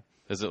something.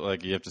 that. Is it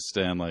like you have to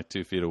stand like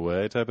 2 feet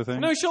away type of thing?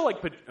 No, she'll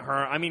like put her.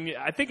 I mean,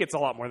 I think it's a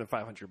lot more than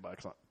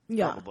 $500.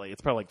 Yeah. Probably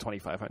it's probably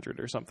like $2,500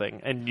 or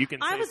something. And you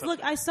can. Say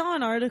I saw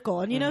an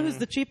article, and you know who's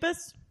the cheapest?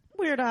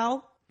 Weird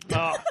Al.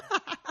 Oh,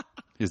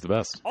 He's the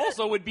best.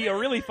 Also, would be a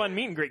really fun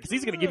meet and greet because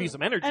he's going to give you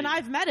some energy. And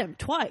I've met him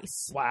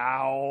twice.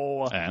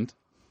 Wow. And?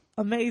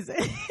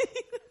 Amazing.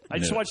 I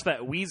just watched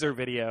that Weezer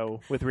video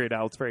with Weird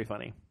Al. It's very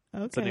funny.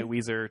 Okay. It's a new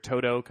Weezer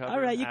Toto cover.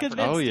 All right, you Africa.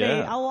 convinced me.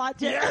 yeah. I'll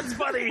watch it. Yeah, it's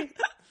funny.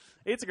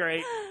 It's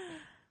great.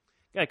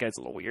 That guy's a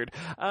little weird.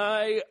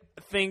 I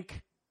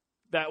think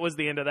that was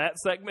the end of that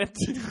segment.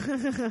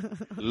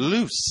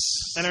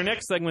 Loose. And our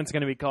next segment's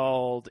going to be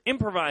called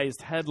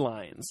Improvised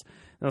Headlines.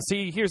 Now,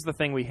 see, here's the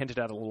thing we hinted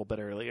at a little bit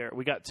earlier.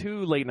 We got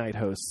 2 late-night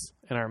hosts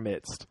in our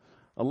midst.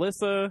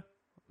 Alyssa,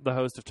 the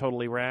host of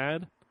Totally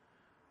Rad.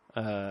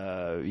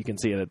 You can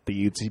see it at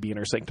the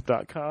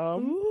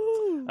UTBinnersanctum.com.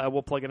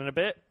 We'll plug it in a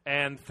bit.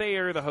 And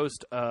Thayer, the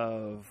host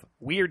of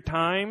Weird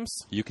Times.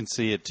 You can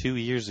see it 2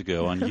 years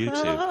ago on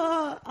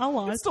YouTube. I'll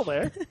watch. It's still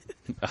there.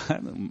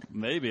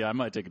 Maybe I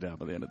might take it down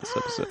by the end of this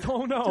episode.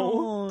 Oh,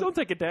 no. Don't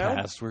take it down.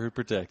 Password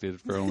protected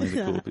for only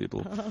the cool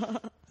people.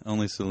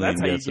 Only Celine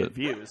That's how you gets get it.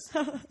 views.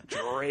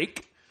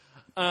 Drake.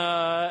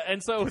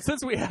 And so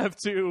since we have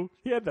 2...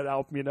 He had that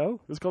album, you know?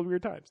 It was called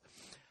Weird Times.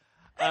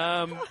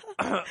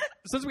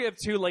 Since we have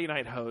 2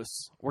 late-night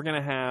hosts, we're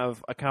going to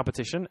have a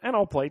competition, and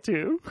I'll play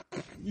too,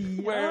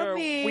 where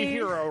we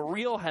hear a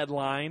real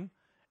headline,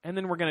 and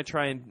then we're going to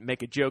try and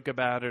make a joke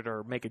about it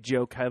or make a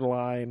joke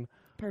headline.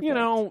 Perfect. You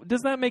know,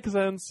 does that make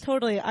sense?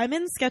 Totally. I'm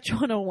in Sketch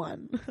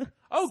 101.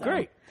 Oh, So-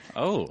 great.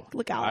 Oh,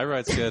 Look out. I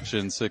write sketch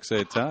in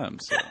 6-8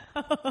 times. So.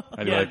 How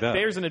do you Yeah, like that?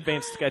 there's an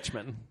advanced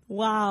sketchman.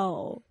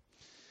 Wow.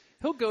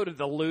 He'll go to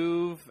the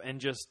Louvre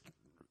and just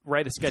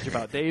write a sketch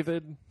about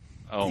David,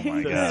 Oh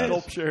my the god.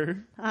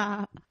 sculpture.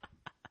 Yeah,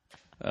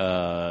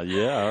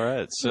 all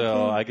right.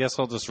 So I guess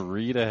I'll just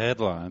read a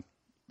headline,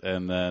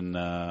 and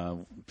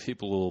then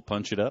people will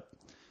punch it up.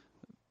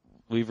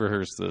 We've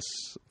rehearsed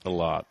this a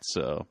lot,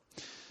 so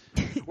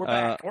We're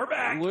back. We're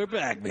back. we're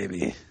back,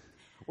 baby.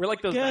 We're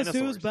like those Guess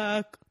dinosaurs. who's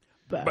back?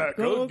 Back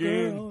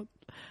again.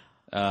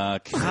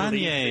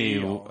 Kanye.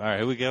 Feel. All right,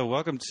 here we go.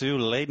 Welcome to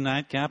Late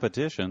Night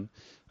Competition.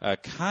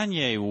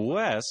 Kanye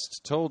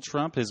West told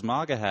Trump his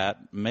MAGA hat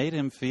made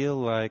him feel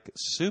like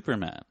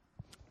Superman.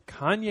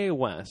 Kanye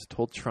West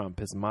told Trump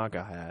his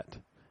MAGA hat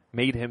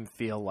made him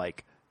feel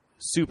like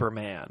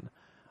Superman.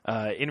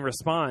 In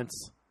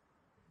response,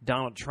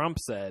 Donald Trump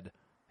said,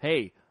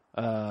 "Hey,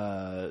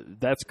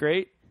 that's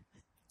great.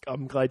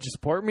 I'm glad you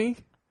support me.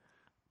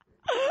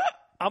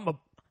 I'm a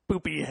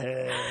poopy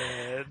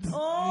head.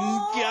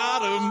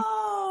 Got him.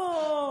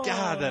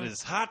 God, that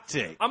is hot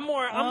take. I'm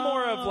more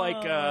of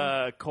like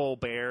a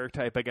Colbert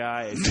type of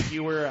guy. A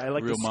skewer. I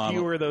like Real to mama.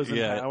 skewer those in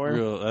power.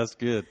 Real, that's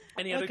good.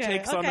 Any other Okay,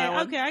 takes okay, on that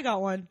one? okay, I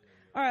got one.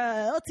 All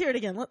right, let's hear it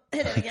again. Let's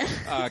hit it again.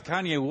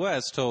 Kanye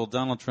West told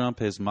Donald Trump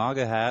his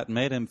MAGA hat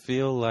made him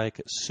feel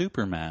like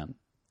Superman.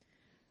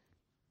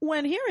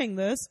 When hearing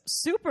this,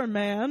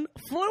 Superman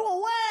flew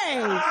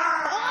away.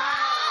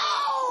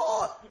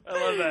 I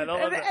love that. I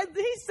love that. And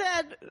he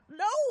said,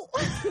 no.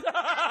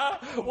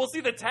 Well, see,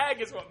 the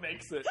tag is what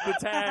makes it.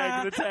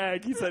 The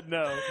tag. He said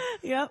no.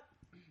 Yep.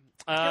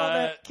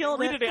 Killed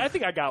read it. I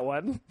think I got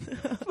one.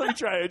 Let me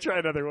try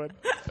another one.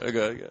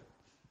 Okay.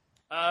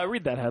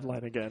 Read that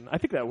headline again. I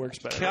think that works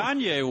better.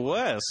 Kanye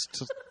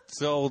West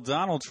told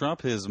Donald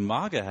Trump his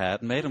MAGA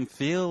hat made him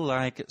feel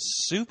like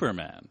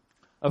Superman.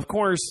 Of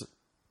course,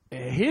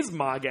 his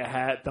MAGA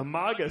hat, the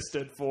MAGA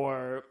stood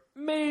for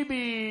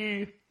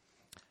maybe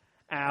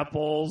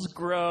apples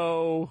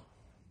grow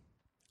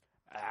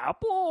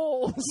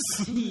apples.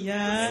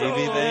 Yeah.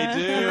 Maybe they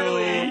do.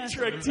 Really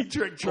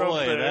tricked Trump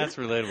Boy, there. that's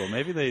relatable.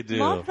 Maybe they do.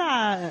 Love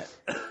that.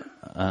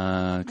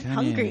 Kanye,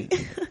 Hungry.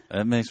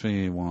 That makes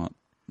me want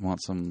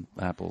some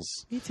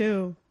apples. Me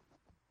too.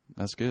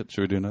 That's good.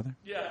 Should we do another?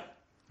 Yeah.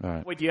 All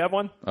right. Wait, do you have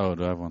one? Oh,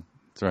 do I have one?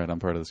 That's right. I'm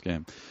part of this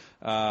game.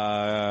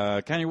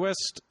 Kanye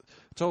West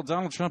told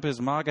Donald Trump his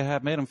MAGA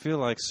hat made him feel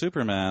like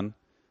Superman,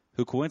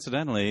 who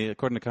coincidentally,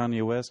 according to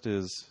Kanye West,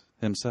 is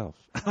himself.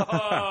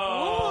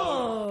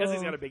 Oh, because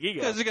he's got a big ego.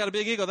 Because he got a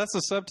big ego. That's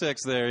the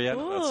subtext there. Yeah,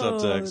 that's Ooh,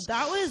 subtext.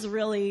 that was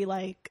really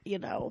like,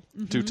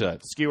 Too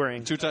tight.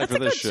 Skewering. Too tight That's for a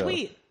good this show.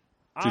 tweet.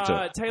 Too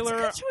tight. Taylor,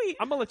 That's a good tweet.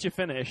 I'm gonna let you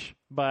finish,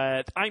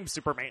 but I'm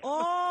Superman.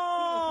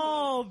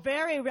 Oh,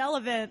 very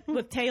relevant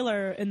with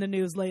Taylor in the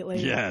news lately.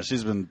 Yeah,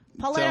 she's been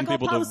telling Political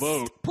people posts. to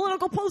vote.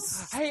 Political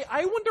posts. Hey,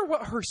 I wonder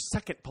what her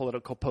second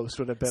political post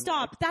would have been.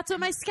 Stop. That's what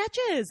my sketch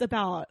is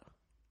about.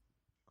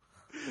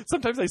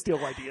 Sometimes I steal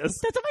ideas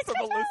That's what my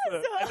from sketch Alyssa,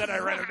 is. and then I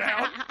write them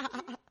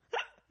down.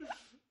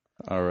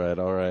 All right.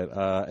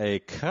 A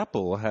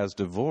couple has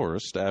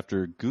divorced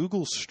after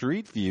Google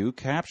Street View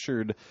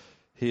captured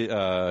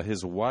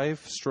his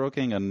wife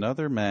stroking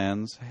another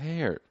man's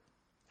hair.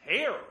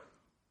 Hair.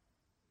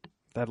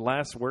 That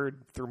last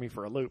word threw me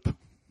for a loop.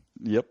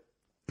 Yep.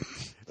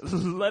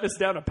 Led us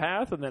down a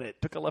path, and then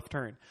it took a left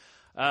turn.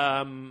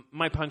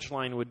 My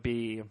punchline would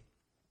be,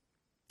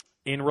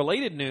 in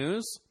related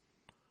news,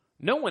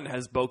 no one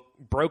has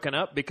broken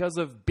up because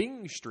of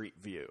Bing Street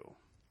View.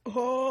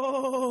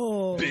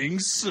 Oh. Bing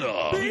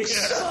sucks.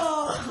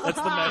 That's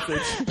the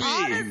message.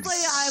 Honestly,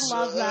 I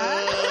love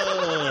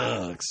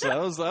that.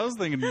 Sucks. I was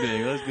thinking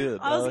Bing. That's good.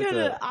 I was like gonna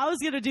that. I was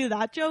gonna do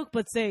that joke,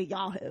 but say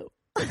Yahoo.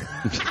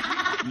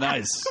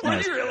 Nice.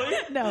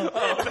 No.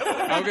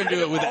 I'm going to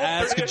do it with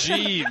Ask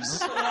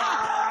Jeeves.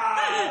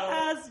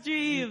 Ask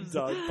Jeeves.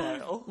 Dog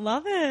pile.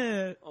 Love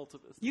it.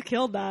 Ultimate. You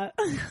killed that.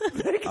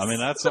 I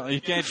mean,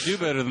 you can't do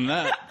better than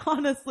that.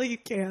 Honestly, you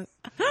can't.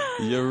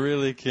 You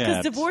really Because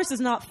can't. divorce is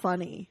not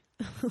funny.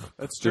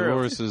 That's true.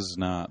 Divorce is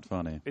not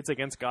funny. It's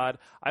against God.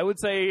 I would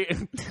say.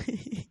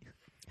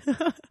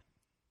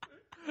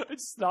 I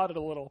just nodded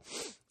a little.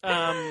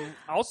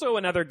 Also,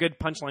 another good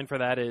punchline for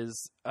that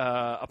is,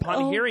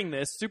 upon hearing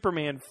this,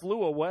 Superman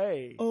flew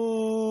away.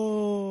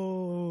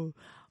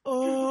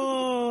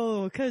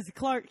 Because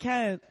Clark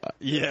Kent.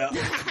 Yeah,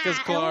 because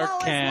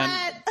Clark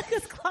Kent.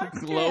 Because Clark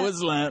Kent.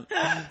 Lois Lane.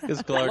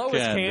 Because Clark Lois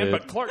Kent. can, Dude.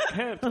 but Clark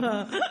Kent.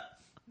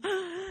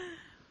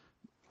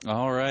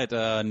 All right.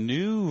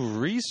 New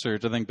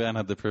research. I think Ben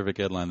had the perfect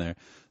headline there.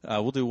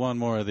 We'll do one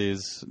more of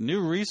these. New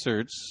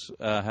research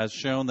has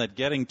shown that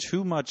getting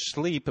too much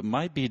sleep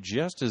might be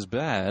just as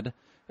bad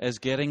as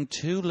getting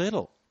too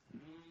little.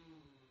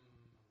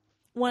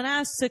 When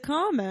asked to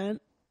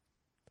comment,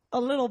 a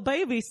little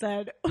baby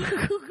said,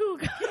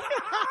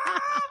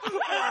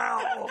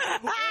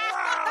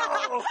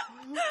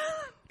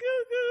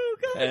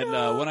 And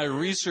when I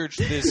researched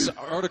this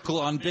article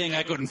on Bing,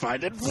 I couldn't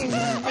find it. Bing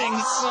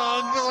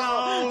sucks.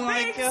 Oh,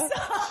 my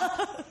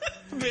God.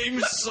 Bing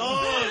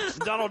sucks.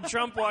 Donald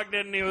Trump walked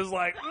in and he was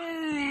like,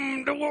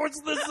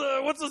 what's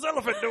this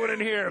elephant doing in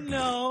here?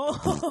 No.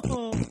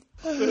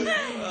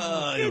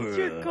 Get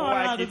your car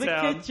out of the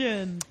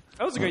kitchen.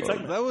 That was a great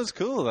segment. That was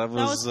cool. That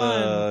was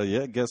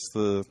fun. guess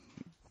the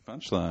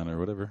punchline or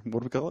whatever. What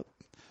do we call it?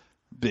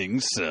 Bing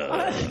sucks.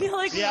 I feel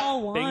like we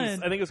all won.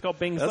 I think it's called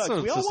Bing That's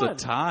Sucks. We all just won. a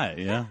tie,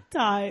 yeah.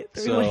 Tie.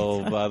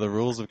 So, by the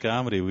rules of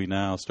comedy, we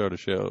now start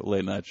a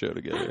late night show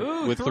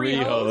together with three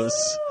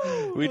hosts.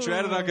 We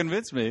tried it on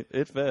Convince Me.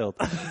 It failed.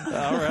 All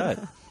right.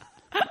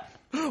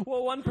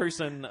 Well, one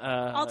person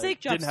I'll take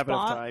Jeff's didn't have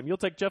enough spot. time. You'll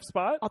take Jeff's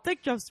spot? I'll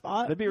take Jeff's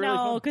spot. That'd be really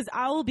no, fun. because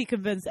I will be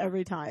convinced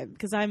every time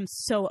because I'm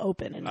so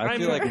open. And I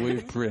feel like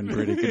we've been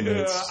pretty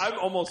convinced. I'm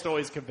almost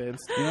always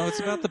convinced. You know, it's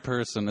about the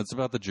person. It's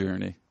about the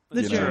journey.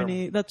 the you know?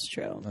 journey. That's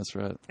true. That's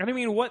right. And I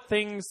mean, what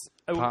things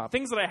Pop.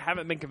 things that I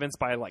haven't been convinced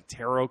by, like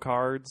tarot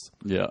cards.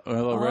 Yeah.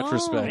 Well, in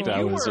retrospect, And I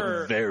you was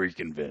were- very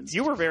convinced.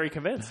 You were very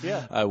convinced,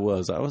 yeah. I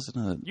was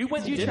in a. You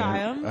went to Did you try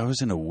 'em? I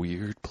was in a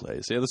weird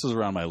place. Yeah, this was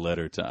around my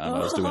letter time. I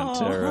was doing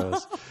tarots.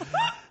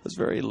 I was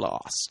very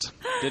lost.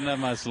 Didn't have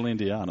my Celine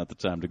Dion at the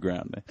time to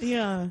ground me.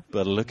 Yeah.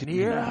 But look at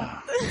me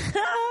now.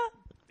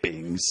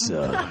 Bing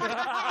sucks.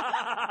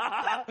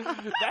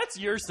 That's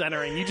your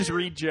centering. You just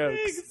read jokes.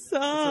 Big That's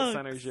what sucks.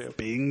 centers you.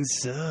 Bing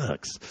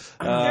sucks.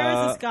 There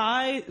was this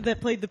guy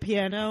that played the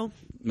piano.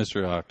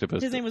 Mr.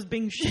 Octopus. His name was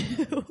Bing Shu.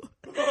 He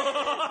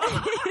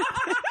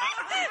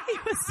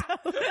was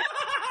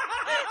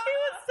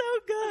so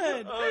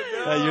good.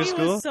 At your He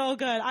school? was so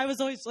good. I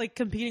was always like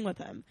competing with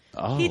him.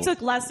 Oh. He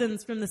took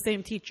lessons from the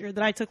same teacher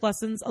that I took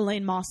lessons,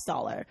 Elaine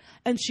Mostaller,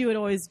 and she would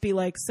always be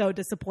like so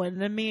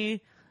disappointed in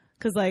me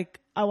because like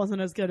I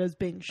wasn't as good as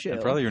Bing Shu.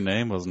 And probably your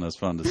name wasn't as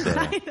fun to say. All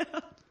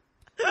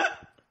right.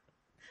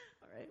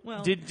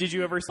 Well, Did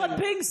you ever see but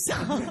Bing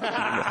sucks.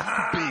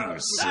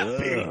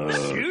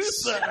 Bing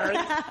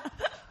sucks.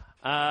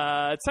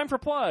 It's time for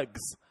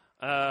plugs.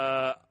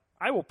 I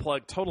will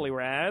plug Totally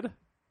Rad,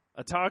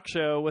 a talk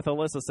show with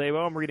Alyssa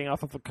Sabo. I'm reading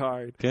off of a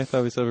card. Okay, I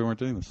thought we said we weren't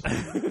doing this.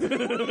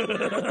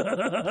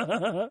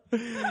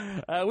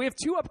 We have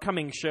 2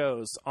 upcoming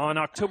shows on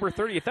October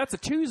 30th. That's a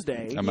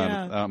Tuesday. I'm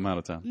out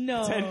of town.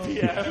 No, 10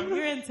 p.m.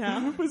 You're in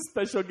town. With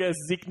special guest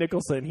Zeke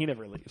Nicholson. He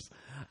never leaves.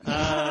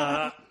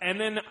 And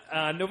then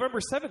November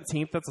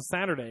 17th, that's a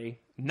Saturday,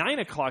 9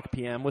 o'clock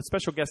p.m. with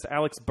special guest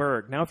Alex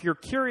Berg. Now, if you're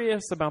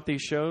curious about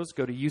these shows,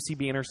 go to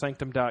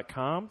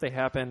ucbinnersanctum.com. They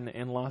happen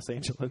in Los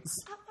Angeles.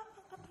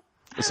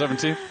 The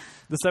 17th?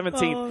 The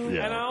 17th. Oh.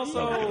 Yeah. And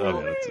also,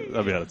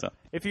 I'll be out of town.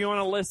 if you want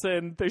to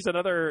listen, there's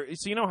another.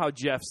 So you know how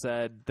Jeff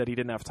said that he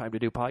didn't have time to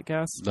do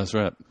podcasts? That's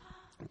right.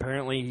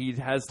 Apparently, he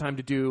has time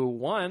to do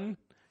one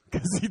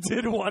because he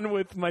did one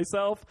with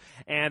myself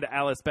and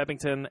Alice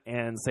Bebbington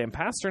and Sam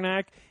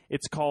Pasternak.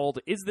 It's called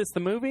Is This the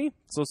Movie?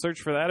 So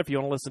search for that if you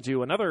want to listen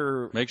to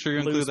another. Make sure you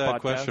include loose that podcast.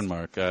 question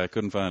mark. I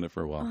couldn't find it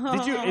for a while.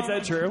 Did you? Is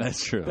that true?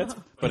 That's true.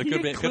 But it he could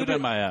have included-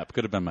 been my app.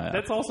 Could have been my app.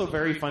 That's also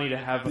very funny to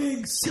have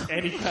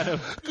any kind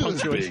of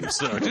punctuation. Bing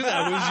sucks.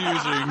 I was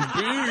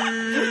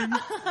using Bing.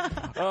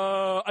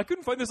 I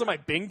couldn't find this on my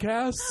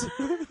Bingcast.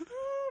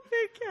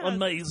 On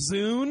my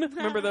Zune.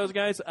 Remember those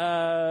guys?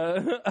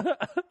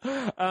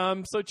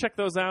 So check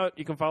those out.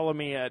 You can follow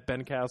me at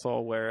Ben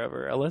Castle,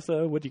 wherever.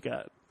 Alyssa, what you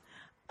got?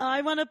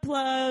 I want to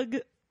plug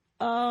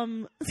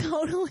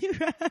Totally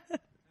Rad,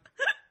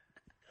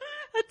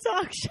 a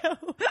talk show.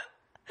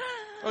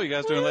 Oh, you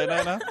guys doing late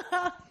night now?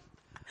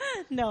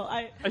 No,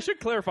 I should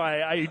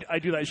clarify, I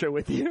do that show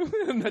with you.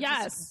 I'm not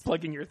Yes. just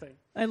plugging your thing.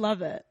 I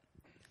love it.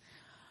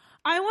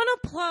 I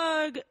want to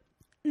plug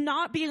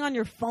not being on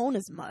your phone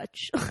as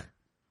much.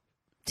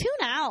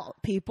 Tune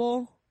out,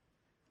 people.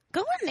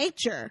 Go in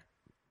nature.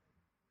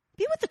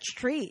 Be with a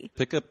tree.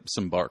 Pick up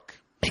some bark.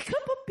 Pick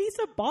up a piece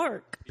of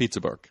bark. Pizza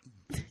bark.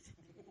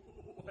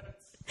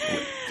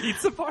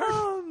 Pizza bar?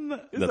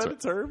 Is That's that right. a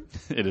term?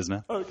 It is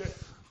now. Okay.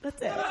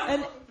 That's it.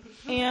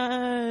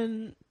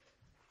 And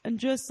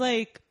just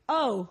like,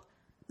 oh,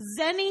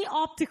 Zenny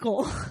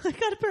Optical. I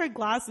got a pair of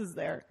glasses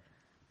there.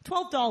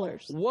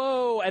 $12.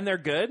 Whoa, and they're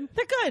good?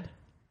 They're good.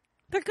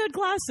 They're good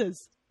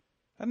glasses.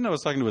 I didn't know I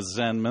was talking to a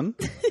Zenman.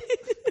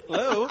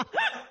 Hello? Are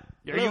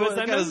Hello, you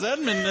a I got a Zen?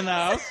 Zenman in the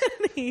house.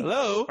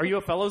 Hello? Are you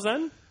a fellow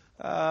Zen?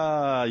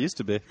 Used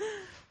to be.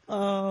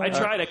 I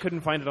tried. I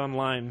couldn't find it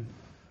online.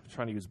 I'm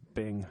trying to use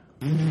Bing.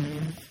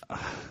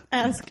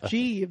 Ask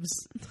Jeeves.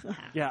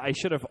 Yeah, I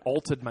should have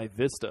altered my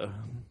Vista.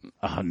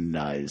 Oh,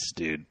 nice,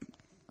 dude.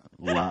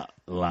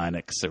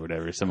 Linux or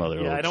whatever, some other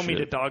Yeah, old I don't mean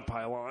to shit.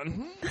 dogpile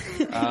on.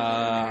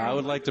 I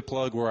would like to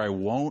plug where I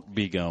won't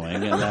be going,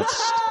 and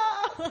that's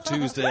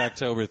Tuesday,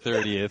 October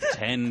 30th,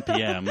 10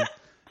 p.m.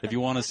 If you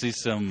want to see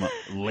some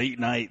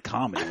late-night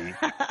comedy.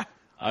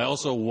 I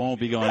also won't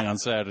be going on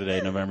Saturday,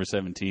 November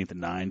 17th at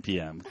 9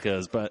 p.m.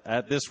 But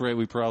at this rate,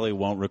 we probably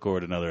won't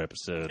record another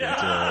episode until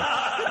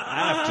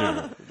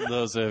after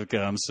those have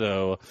come.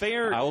 So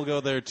Fair. I will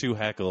go there to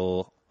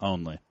heckle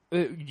only.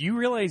 You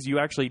realize you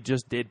actually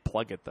just did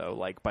plug it, though,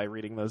 like, by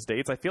reading those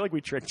dates. I feel like we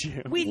tricked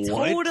you. We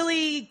What?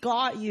 totally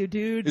got you,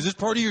 dude. Is this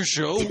part of your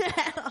show?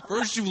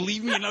 First you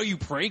leave me, and now you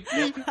prank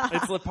me?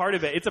 It's a part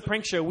of it. It's a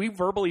prank show. We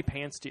verbally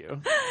pantsed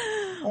you.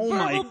 Oh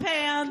Purple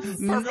pants.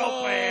 Purple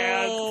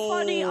pants.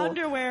 Funny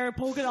underwear.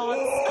 Polka dots.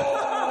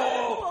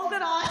 Polka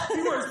dots.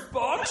 He wears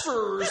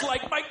boxers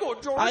like Michael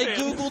Jordan. I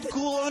googled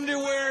cool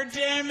underwear,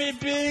 damn it,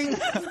 Bing!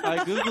 I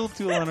googled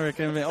cool underwear,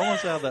 can't be-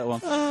 almost had that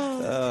one.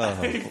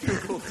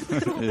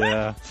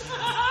 Yeah.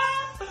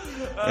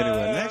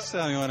 Anyway, next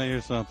time you want to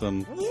hear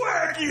something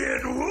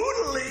Wacky and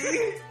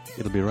Woodley.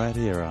 it'll be right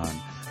here on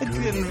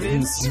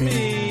Convince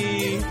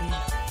Me.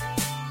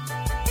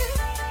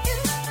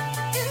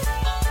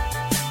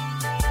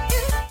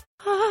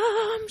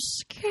 I'm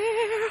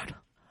scared.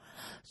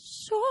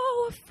 So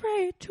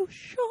afraid to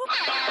show.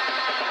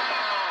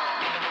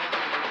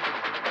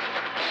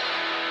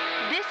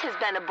 This has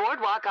been a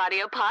Boardwalk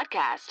Audio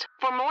podcast.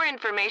 For more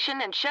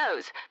information and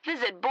shows,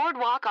 visit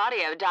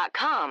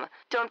boardwalkaudio.com.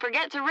 Don't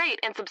forget to rate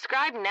and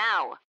subscribe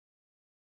now.